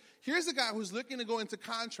reality is, here's a guy who's looking to go into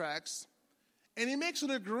contracts, and he makes an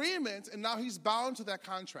agreement, and now he's bound to that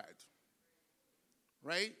contract.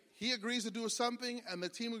 Right? He agrees to do something, and the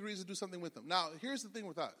team agrees to do something with him. Now, here's the thing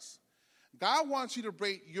with us. God wants you to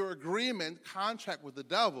break your agreement, contract with the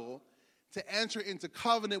devil, to enter into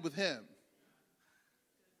covenant with him.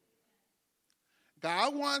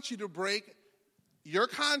 God wants you to break your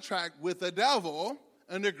contract with the devil,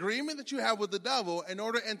 an agreement that you have with the devil, in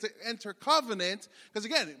order to enter covenant. Because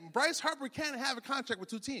again, Bryce Harper can't have a contract with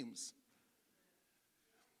 2 teams.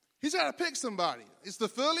 He's got to pick somebody. It's the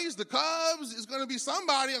Phillies, the Cubs. It's going to be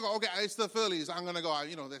somebody. I go, okay, it's the Phillies. I'm going to go,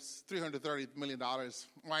 that's $330 million.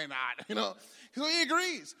 Why not? So he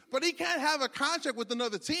agrees. But he can't have a contract with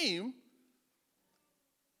another team.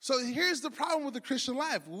 So here's the problem with the Christian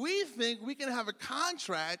life. We think we can have a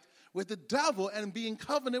contract with the devil and be in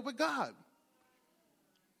covenant with God.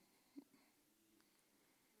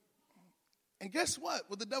 And guess what?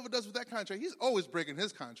 What the devil does with that contract, he's always breaking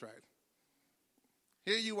his contract.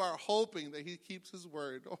 Here you are hoping that he keeps his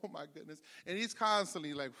word. Oh, my goodness. And he's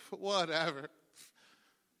constantly like, whatever.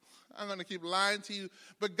 I'm going to keep lying to you.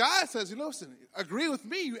 But God says, listen, agree with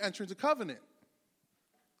me, you enter into covenant.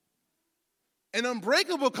 An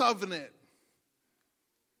unbreakable covenant.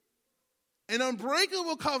 An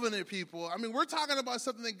unbreakable covenant, people. I mean, we're talking about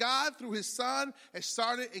something that God, through his Son, has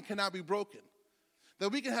started and cannot be broken. That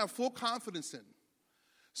we can have full confidence in.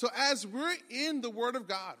 So as we're in the Word of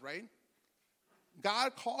God, right?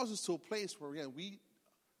 God calls us to a place where, again, we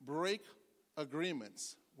break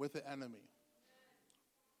agreements with the enemy.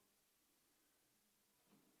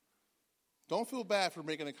 Don't feel bad for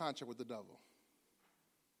making a contract with the devil.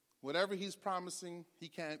 Whatever he's promising, he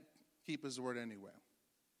can't keep his word anyway.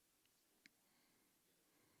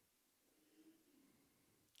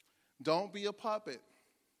 Don't be a puppet.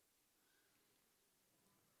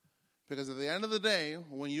 Because at the end of the day,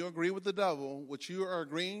 when you agree with the devil, what you are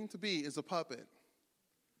agreeing to be is a puppet.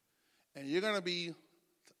 And you're going to be,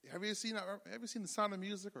 have you seen The Sound of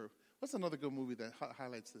Music? Or what's another good movie that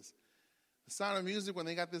highlights this? The Sound of Music, when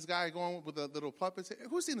they got this guy going with the little puppets.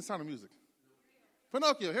 Who's seen The Sound of Music?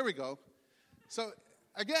 Pinocchio, here we go. So,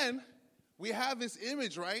 again, we have this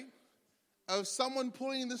image, right, of someone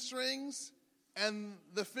pulling the strings and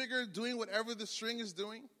the figure doing whatever the string is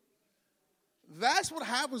doing. That's what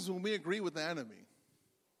happens when we agree with the enemy.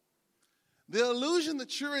 The illusion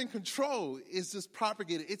that you're in control is just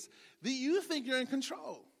propagated. You think you're in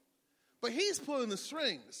control, but he's pulling the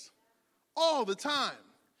strings all the time.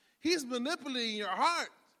 He's manipulating your heart.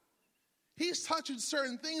 He's touching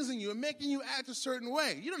certain things in you and making you act a certain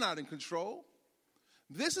way. You're not in control.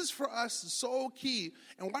 This is for us so key.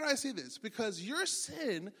 And why do I say this? Because your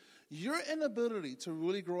sin, your inability to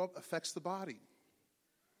really grow up affects the body.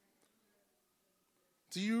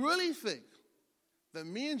 Do you really think that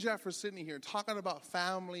me and Jeff are sitting here talking about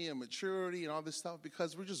family and maturity and all this stuff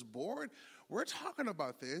because we're just bored? We're talking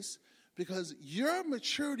about this because your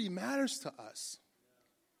maturity matters to us.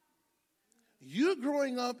 You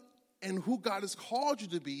growing up and who God has called you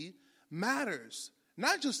to be matters,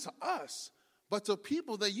 not just to us, but to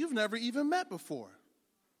people that you've never even met before.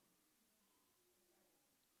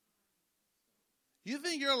 You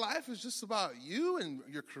think your life is just about you and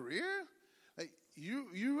your career? Like, you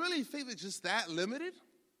really think that just that limited?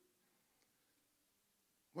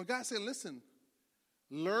 When God said, listen,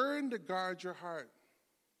 learn to guard your heart.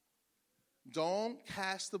 Don't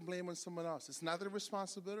cast the blame on someone else. It's not their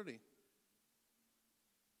responsibility.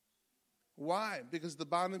 Why? Because the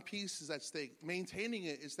bond and peace is at stake. Maintaining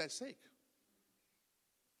it is at stake.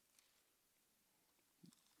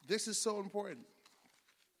 This is so important.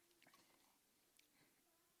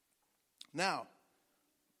 Now,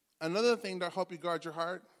 another thing that help you guard your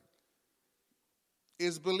heart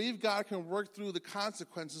is believe God can work through the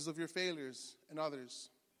consequences of your failures and others.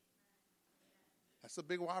 That's a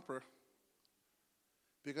big whopper.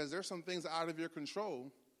 Because there's some things out of your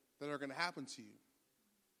control that are going to happen to you.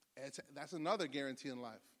 And that's another guarantee in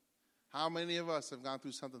life. How many of us have gone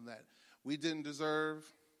through something that we didn't deserve?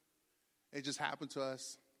 It just happened to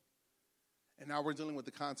us. And now we're dealing with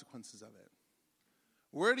the consequences of it.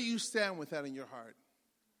 Where do you stand with that in your heart?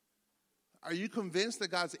 Are you convinced that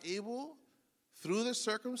God's able, through the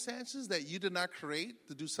circumstances that you did not create,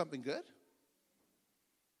 to do something good?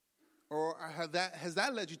 Or has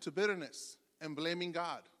that led you to bitterness and blaming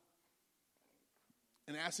God?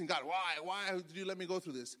 And asking God, why did you let me go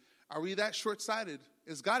through this? Are we that short-sighted?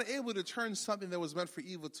 Is God able to turn something that was meant for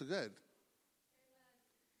evil to good?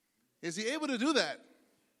 Is he able to do that?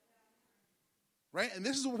 Right? And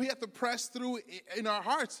this is what we have to press through in our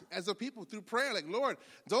hearts as a people through prayer. Like, Lord,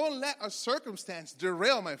 don't let a circumstance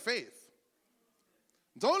derail my faith.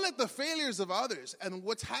 Don't let the failures of others and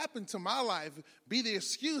what's happened to my life be the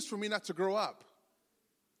excuse for me not to grow up.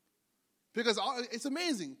 Because it's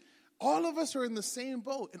amazing. All of us are in the same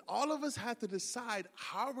boat, and all of us have to decide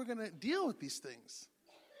how we're going to deal with these things.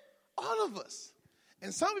 All of us.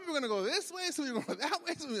 And some people are going to go this way, some people are going to go that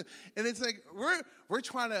way. And it's like we're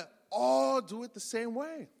trying to all do it the same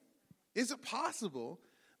way. Is it possible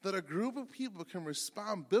that a group of people can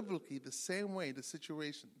respond biblically the same way to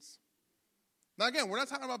situations? Now, again, we're not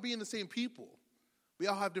talking about being the same people. We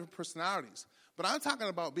all have different personalities. But I'm talking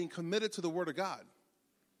about being committed to the Word of God.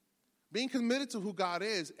 Being committed to who God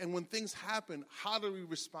is, and when things happen, how do we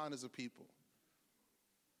respond as a people?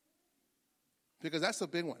 Because that's a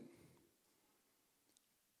big one.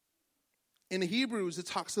 In Hebrews, it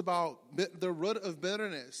talks about the root of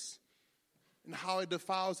bitterness and how it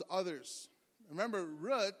defiles others. Remember,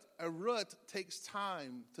 a root takes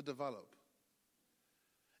time to develop.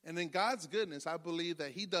 And in God's goodness, I believe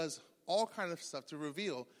that he does all kinds of stuff to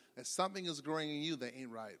reveal that something is growing in you that ain't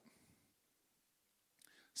right.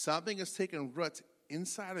 Something is taking root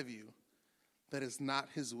inside of you that is not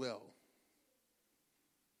his will.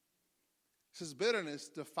 It says bitterness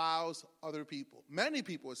defiles other people. Many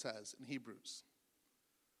people, it says in Hebrews.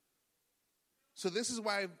 So this is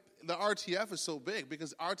why the RTF is so big,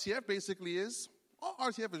 because RTF basically is, all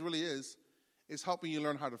RTF really is helping you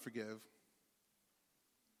learn how to forgive.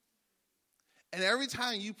 And every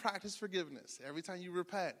time you practice forgiveness, every time you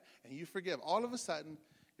repent and you forgive, all of a sudden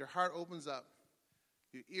your heart opens up,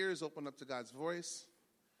 your ears open up to God's voice.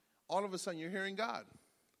 All of a sudden you're hearing God.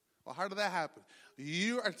 Well, how did that happen?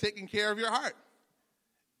 You are taking care of your heart.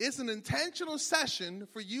 It's an intentional session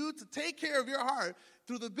for you to take care of your heart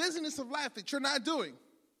through the busyness of life that you're not doing.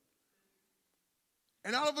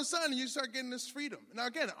 And all of a sudden, you start getting this freedom. Now,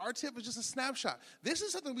 again, RTF is just a snapshot. This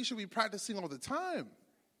is something we should be practicing all the time.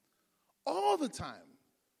 All the time.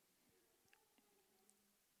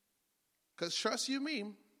 Because trust you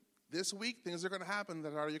me, this week, things are going to happen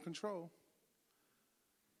that are out of your control.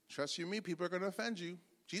 Trust you me, people are going to offend you.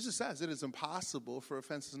 Jesus says it is impossible for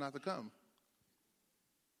offenses not to come.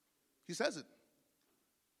 He says it.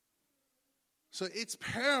 So it's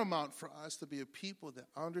paramount for us to be a people that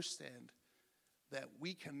understand that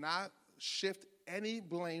we cannot shift any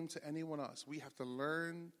blame to anyone else. We have to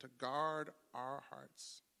learn to guard our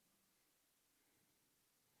hearts.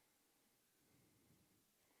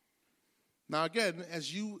 Now again,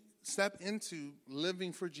 as you step into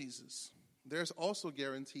living for Jesus, there's also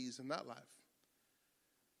guarantees in that life.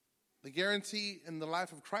 The guarantee in the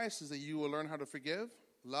life of Christ is that you will learn how to forgive,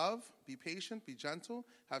 love, be patient, be gentle,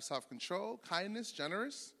 have self-control, kindness,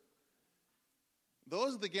 generous.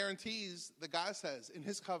 Those are the guarantees that God says in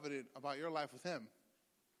his covenant about your life with him.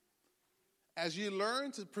 As you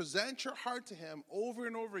learn to present your heart to him over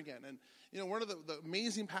and over again. And, one of the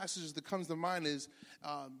amazing passages that comes to mind is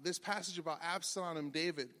this passage about Absalom and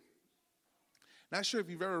David. Not sure if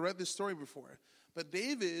you've ever read this story before, but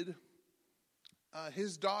David,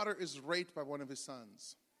 his daughter is raped by one of his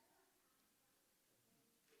sons.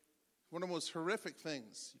 One of the most horrific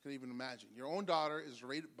things you can even imagine. Your own daughter is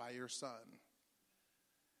raped by your son.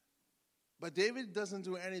 But David doesn't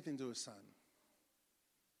do anything to his son.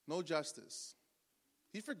 No justice.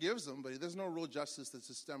 He forgives him, but there's no real justice that's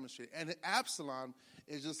just demonstrated. And Absalom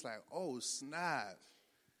is just like, oh, snap.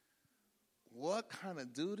 What kind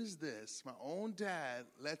of dude is this? My own dad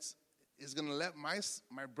is going to let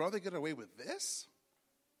my brother get away with this?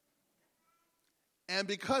 And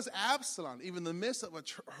because Absalom, even in the midst of a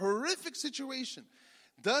horrific situation,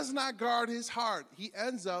 does not guard his heart, he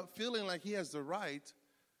ends up feeling like he has the right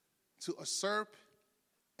to usurp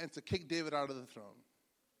and to kick David out of the throne.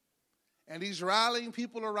 And he's rallying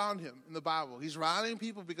people around him in the Bible. He's rallying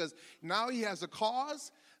people because now he has a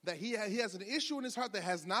cause that he has an issue in his heart that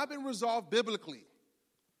has not been resolved biblically.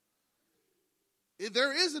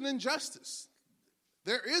 There is an injustice.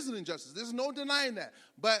 There is an injustice. There's no denying that.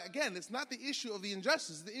 But again, it's not the issue of the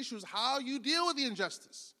injustice. The issue is how you deal with the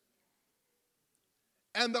injustice.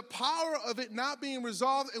 And the power of it not being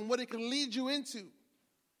resolved and what it can lead you into,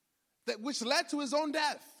 which led to his own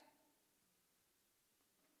death.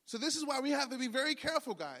 So this is why we have to be very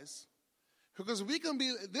careful, guys. Because we can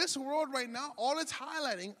be, this world right now, all it's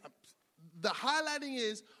highlighting, the highlighting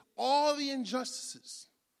is all the injustices.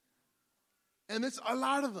 And it's a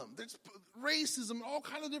lot of them. There's racism, all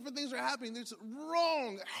kinds of different things are happening. There's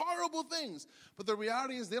wrong, horrible things. But the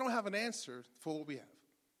reality is they don't have an answer for what we have.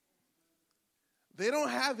 They don't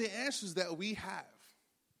have the answers that we have.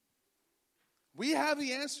 We have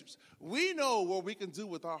the answers. We know what we can do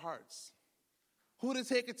with our hearts. Who to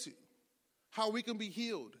take it to. How we can be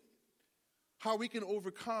healed. How we can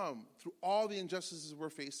overcome through all the injustices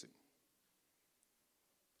we're facing.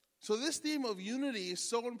 So this theme of unity is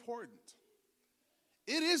so important.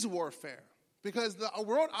 It is warfare because the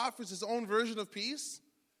world offers its own version of peace.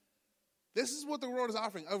 This is what the world is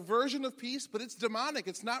offering, a version of peace, but it's demonic.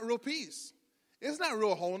 It's not real peace. It's not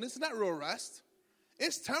real wholeness. It's not real rest.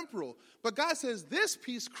 It's temporal. But God says this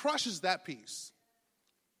peace crushes that peace.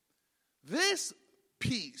 This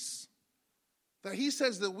peace that he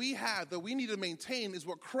says that we have, that we need to maintain, is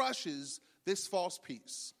what crushes this false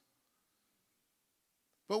peace.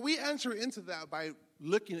 But we enter into that by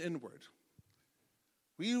looking inward.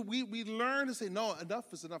 We learn to say, no,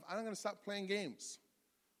 enough is enough. I'm going to stop playing games.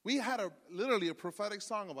 We had literally a prophetic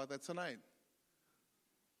song about that tonight.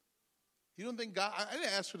 You don't think God, I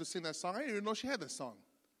didn't ask her to sing that song. I didn't even know she had that song.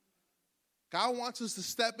 God wants us to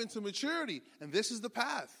step into maturity, and this is the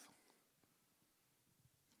path.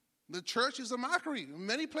 The church is a mockery in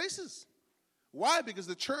many places. Why? Because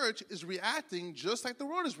the church is reacting just like the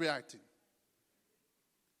world is reacting.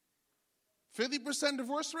 50%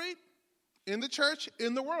 divorce rate in the church,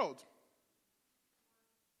 in the world.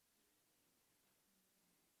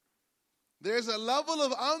 There's a level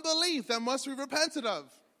of unbelief that must be repented of.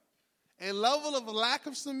 A level of lack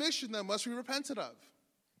of submission that must be repented of.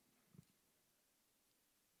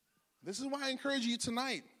 This is why I encourage you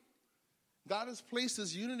tonight. God has placed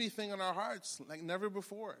this unity thing in our hearts like never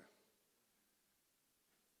before.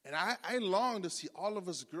 And I long to see all of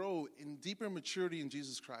us grow in deeper maturity in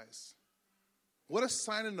Jesus Christ. What a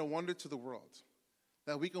sign and a wonder to the world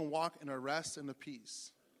that we can walk in a rest and a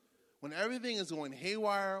peace. When everything is going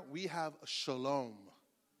haywire, we have a shalom.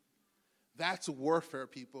 That's warfare,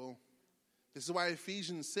 people. This is why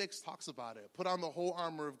Ephesians 6 talks about it. Put on the whole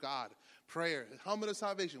armor of God. Prayer, helmet of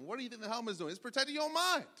salvation. What do you think the helmet is doing? It's protecting your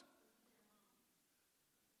mind.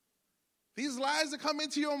 These lies that come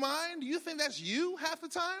into your mind, do you think that's you half the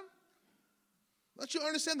time? Don't you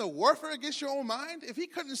understand the warfare against your own mind? If he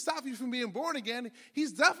couldn't stop you from being born again,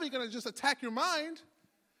 he's definitely going to just attack your mind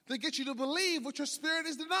to get you to believe what your spirit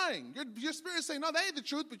is denying. Your spirit is saying, no, that ain't the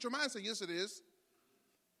truth, but your mind is saying, yes, it is.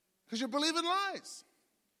 Because you're believing lies.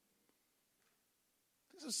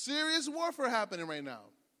 There's a serious warfare happening right now.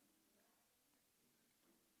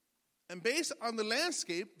 And based on the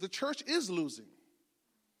landscape, the church is losing.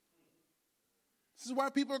 This is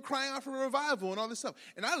why people are crying out for revival and all this stuff.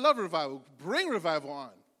 And I love revival. Bring revival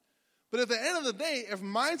on. But at the end of the day, if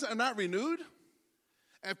minds are not renewed,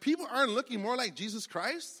 and people aren't looking more like Jesus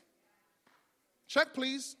Christ, check,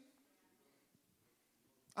 please.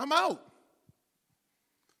 I'm out.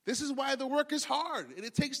 This is why the work is hard, and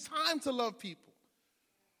it takes time to love people.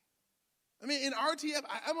 I mean, in RTF,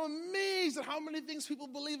 I'm amazed at how many things people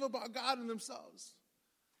believe about God and themselves.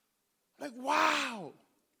 Like, wow.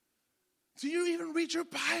 Do you even read your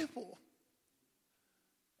Bible?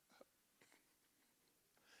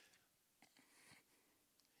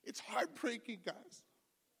 It's heartbreaking, guys.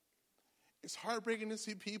 It's heartbreaking to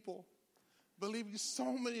see people believing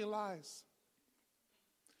so many lies.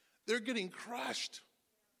 They're getting crushed.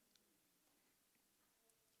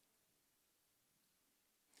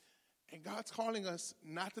 And God's calling us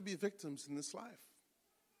not to be victims in this life.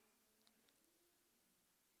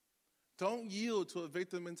 Don't yield to a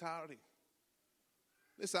victim mentality.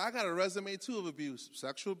 Listen, I got a resume, too, of abuse.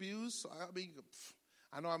 Sexual abuse.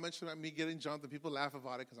 I know I mentioned me getting jumped, and people laugh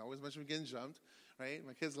about it because I always mention me getting jumped, right?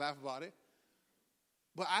 My kids laugh about it.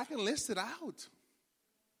 But I can list it out.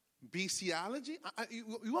 Bestiality.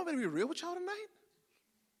 You want me to be real with y'all tonight?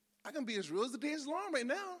 I can be as real as the day is long right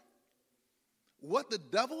now. What the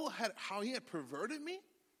devil had, how he had perverted me.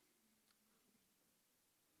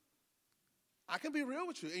 I can be real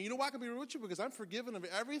with you. And you know why I can be real with you? Because I'm forgiven of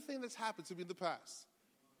everything that's happened to me in the past.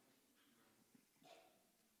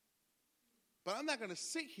 But I'm not going to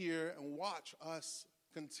sit here and watch us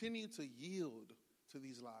continue to yield to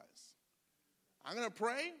these lies. I'm going to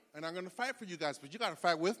pray, and I'm going to fight for you guys, but you got to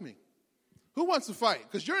fight with me. Who wants to fight?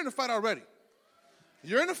 Because you're in the fight already.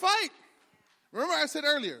 You're in the fight. Remember I said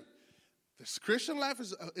earlier, this Christian life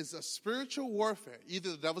is a spiritual warfare.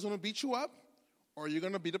 Either the devil's going to beat you up, or you're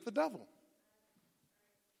going to beat up the devil.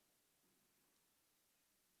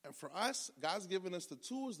 And for us, God's given us the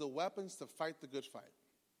tools, the weapons to fight the good fight.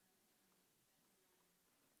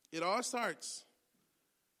 It all starts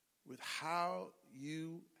with how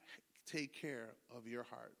you take care of your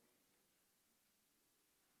heart.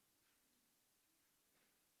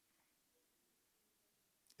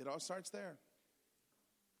 It all starts there.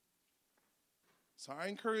 So I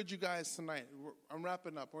encourage you guys tonight. I'm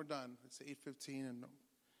wrapping up. We're done. It's 8:15. And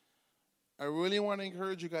I really want to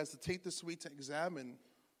encourage you guys to take this week to examine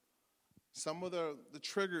some of the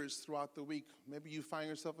triggers throughout the week. Maybe you find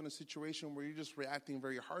yourself in a situation where you're just reacting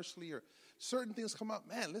very harshly or certain things come up.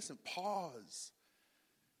 Man, listen, pause.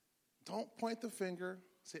 Don't point the finger.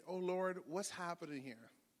 Say, oh, Lord, what's happening here?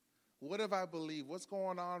 What have I believed? What's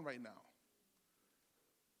going on right now?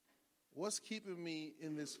 What's keeping me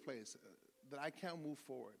in this place that I can't move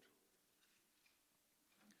forward?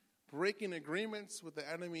 Breaking agreements with the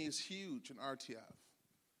enemy is huge in RTF.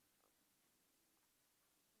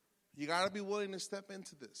 You got to be willing to step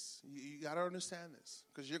into this. You got to understand this,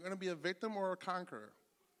 because you're going to be a victim or a conqueror.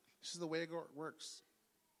 This is the way it works.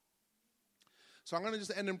 So I'm going to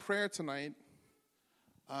just end in prayer tonight.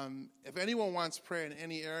 If anyone wants prayer in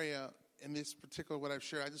any area in this particular what I've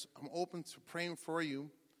shared, I'm open to praying for you.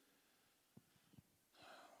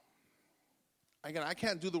 Again, I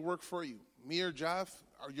can't do the work for you. Me or Jeff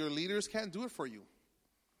or your leaders can't do it for you.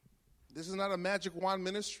 This is not a magic wand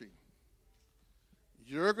ministry.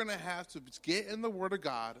 You're going to have to get in the Word of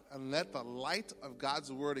God and let the light of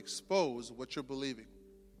God's Word expose what you're believing.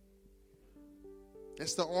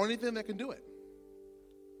 It's the only thing that can do it.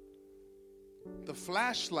 The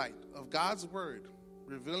flashlight of God's Word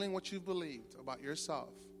revealing what you've believed about yourself,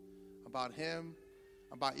 about Him,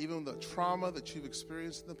 about even the trauma that you've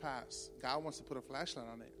experienced in the past. God wants to put a flashlight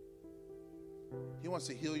on it. He wants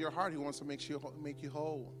to heal your heart. He wants to make you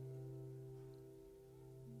whole.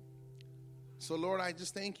 So, Lord, I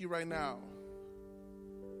just thank you right now.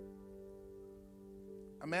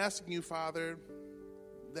 I'm asking you, Father,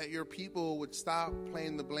 that your people would stop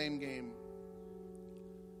playing the blame game.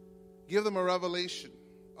 Give them a revelation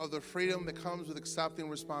of the freedom that comes with accepting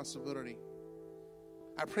responsibility.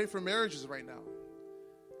 I pray for marriages right now,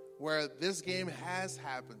 where this game has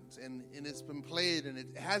happened and it's been played and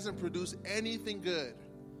it hasn't produced anything good.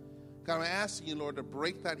 God, I'm asking you, Lord, to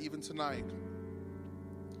break that even tonight.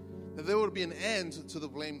 That there would be an end to the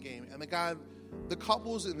blame game. And that, God, the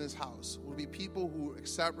couples in this house will be people who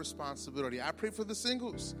accept responsibility. I pray for the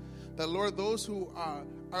singles. That, Lord, those who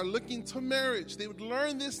are looking to marriage, they would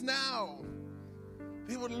learn this now.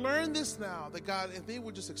 They would learn this now. That, God, if they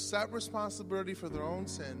would just accept responsibility for their own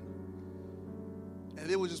sin, and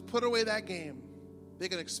they would just put away that game, they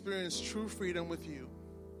can experience true freedom with you.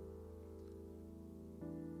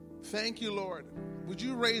 Thank you, Lord. Would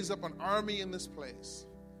you raise up an army in this place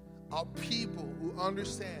of people who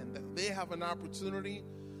understand that they have an opportunity,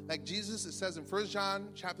 like Jesus, it says in 1 John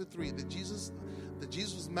chapter 3, that Jesus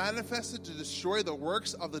was manifested to destroy the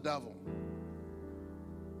works of the devil.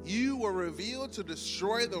 You were revealed to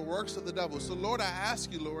destroy the works of the devil. So, Lord, I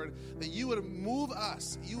ask you, Lord, that you would move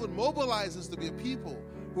us, you would mobilize us to be a people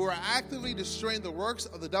who are actively destroying the works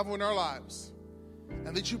of the devil in our lives.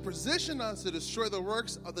 And that you position us to destroy the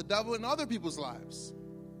works of the devil in other people's lives.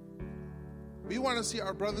 We want to see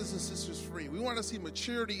our brothers and sisters free. We want to see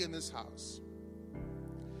maturity in this house.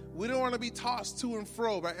 We don't want to be tossed to and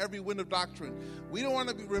fro by every wind of doctrine. We don't want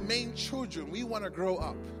to remain children. We want to grow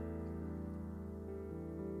up.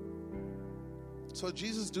 So,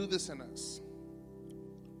 Jesus, do this in us.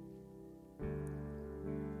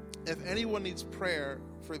 If anyone needs prayer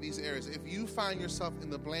for these areas, if you find yourself in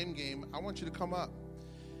the blame game, I want you to come up.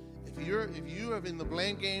 If you are in the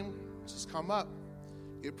blame game, just come up.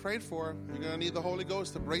 Get prayed for. You're going to need the Holy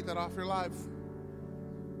Ghost to break that off your life.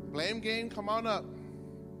 Blame game, come on up.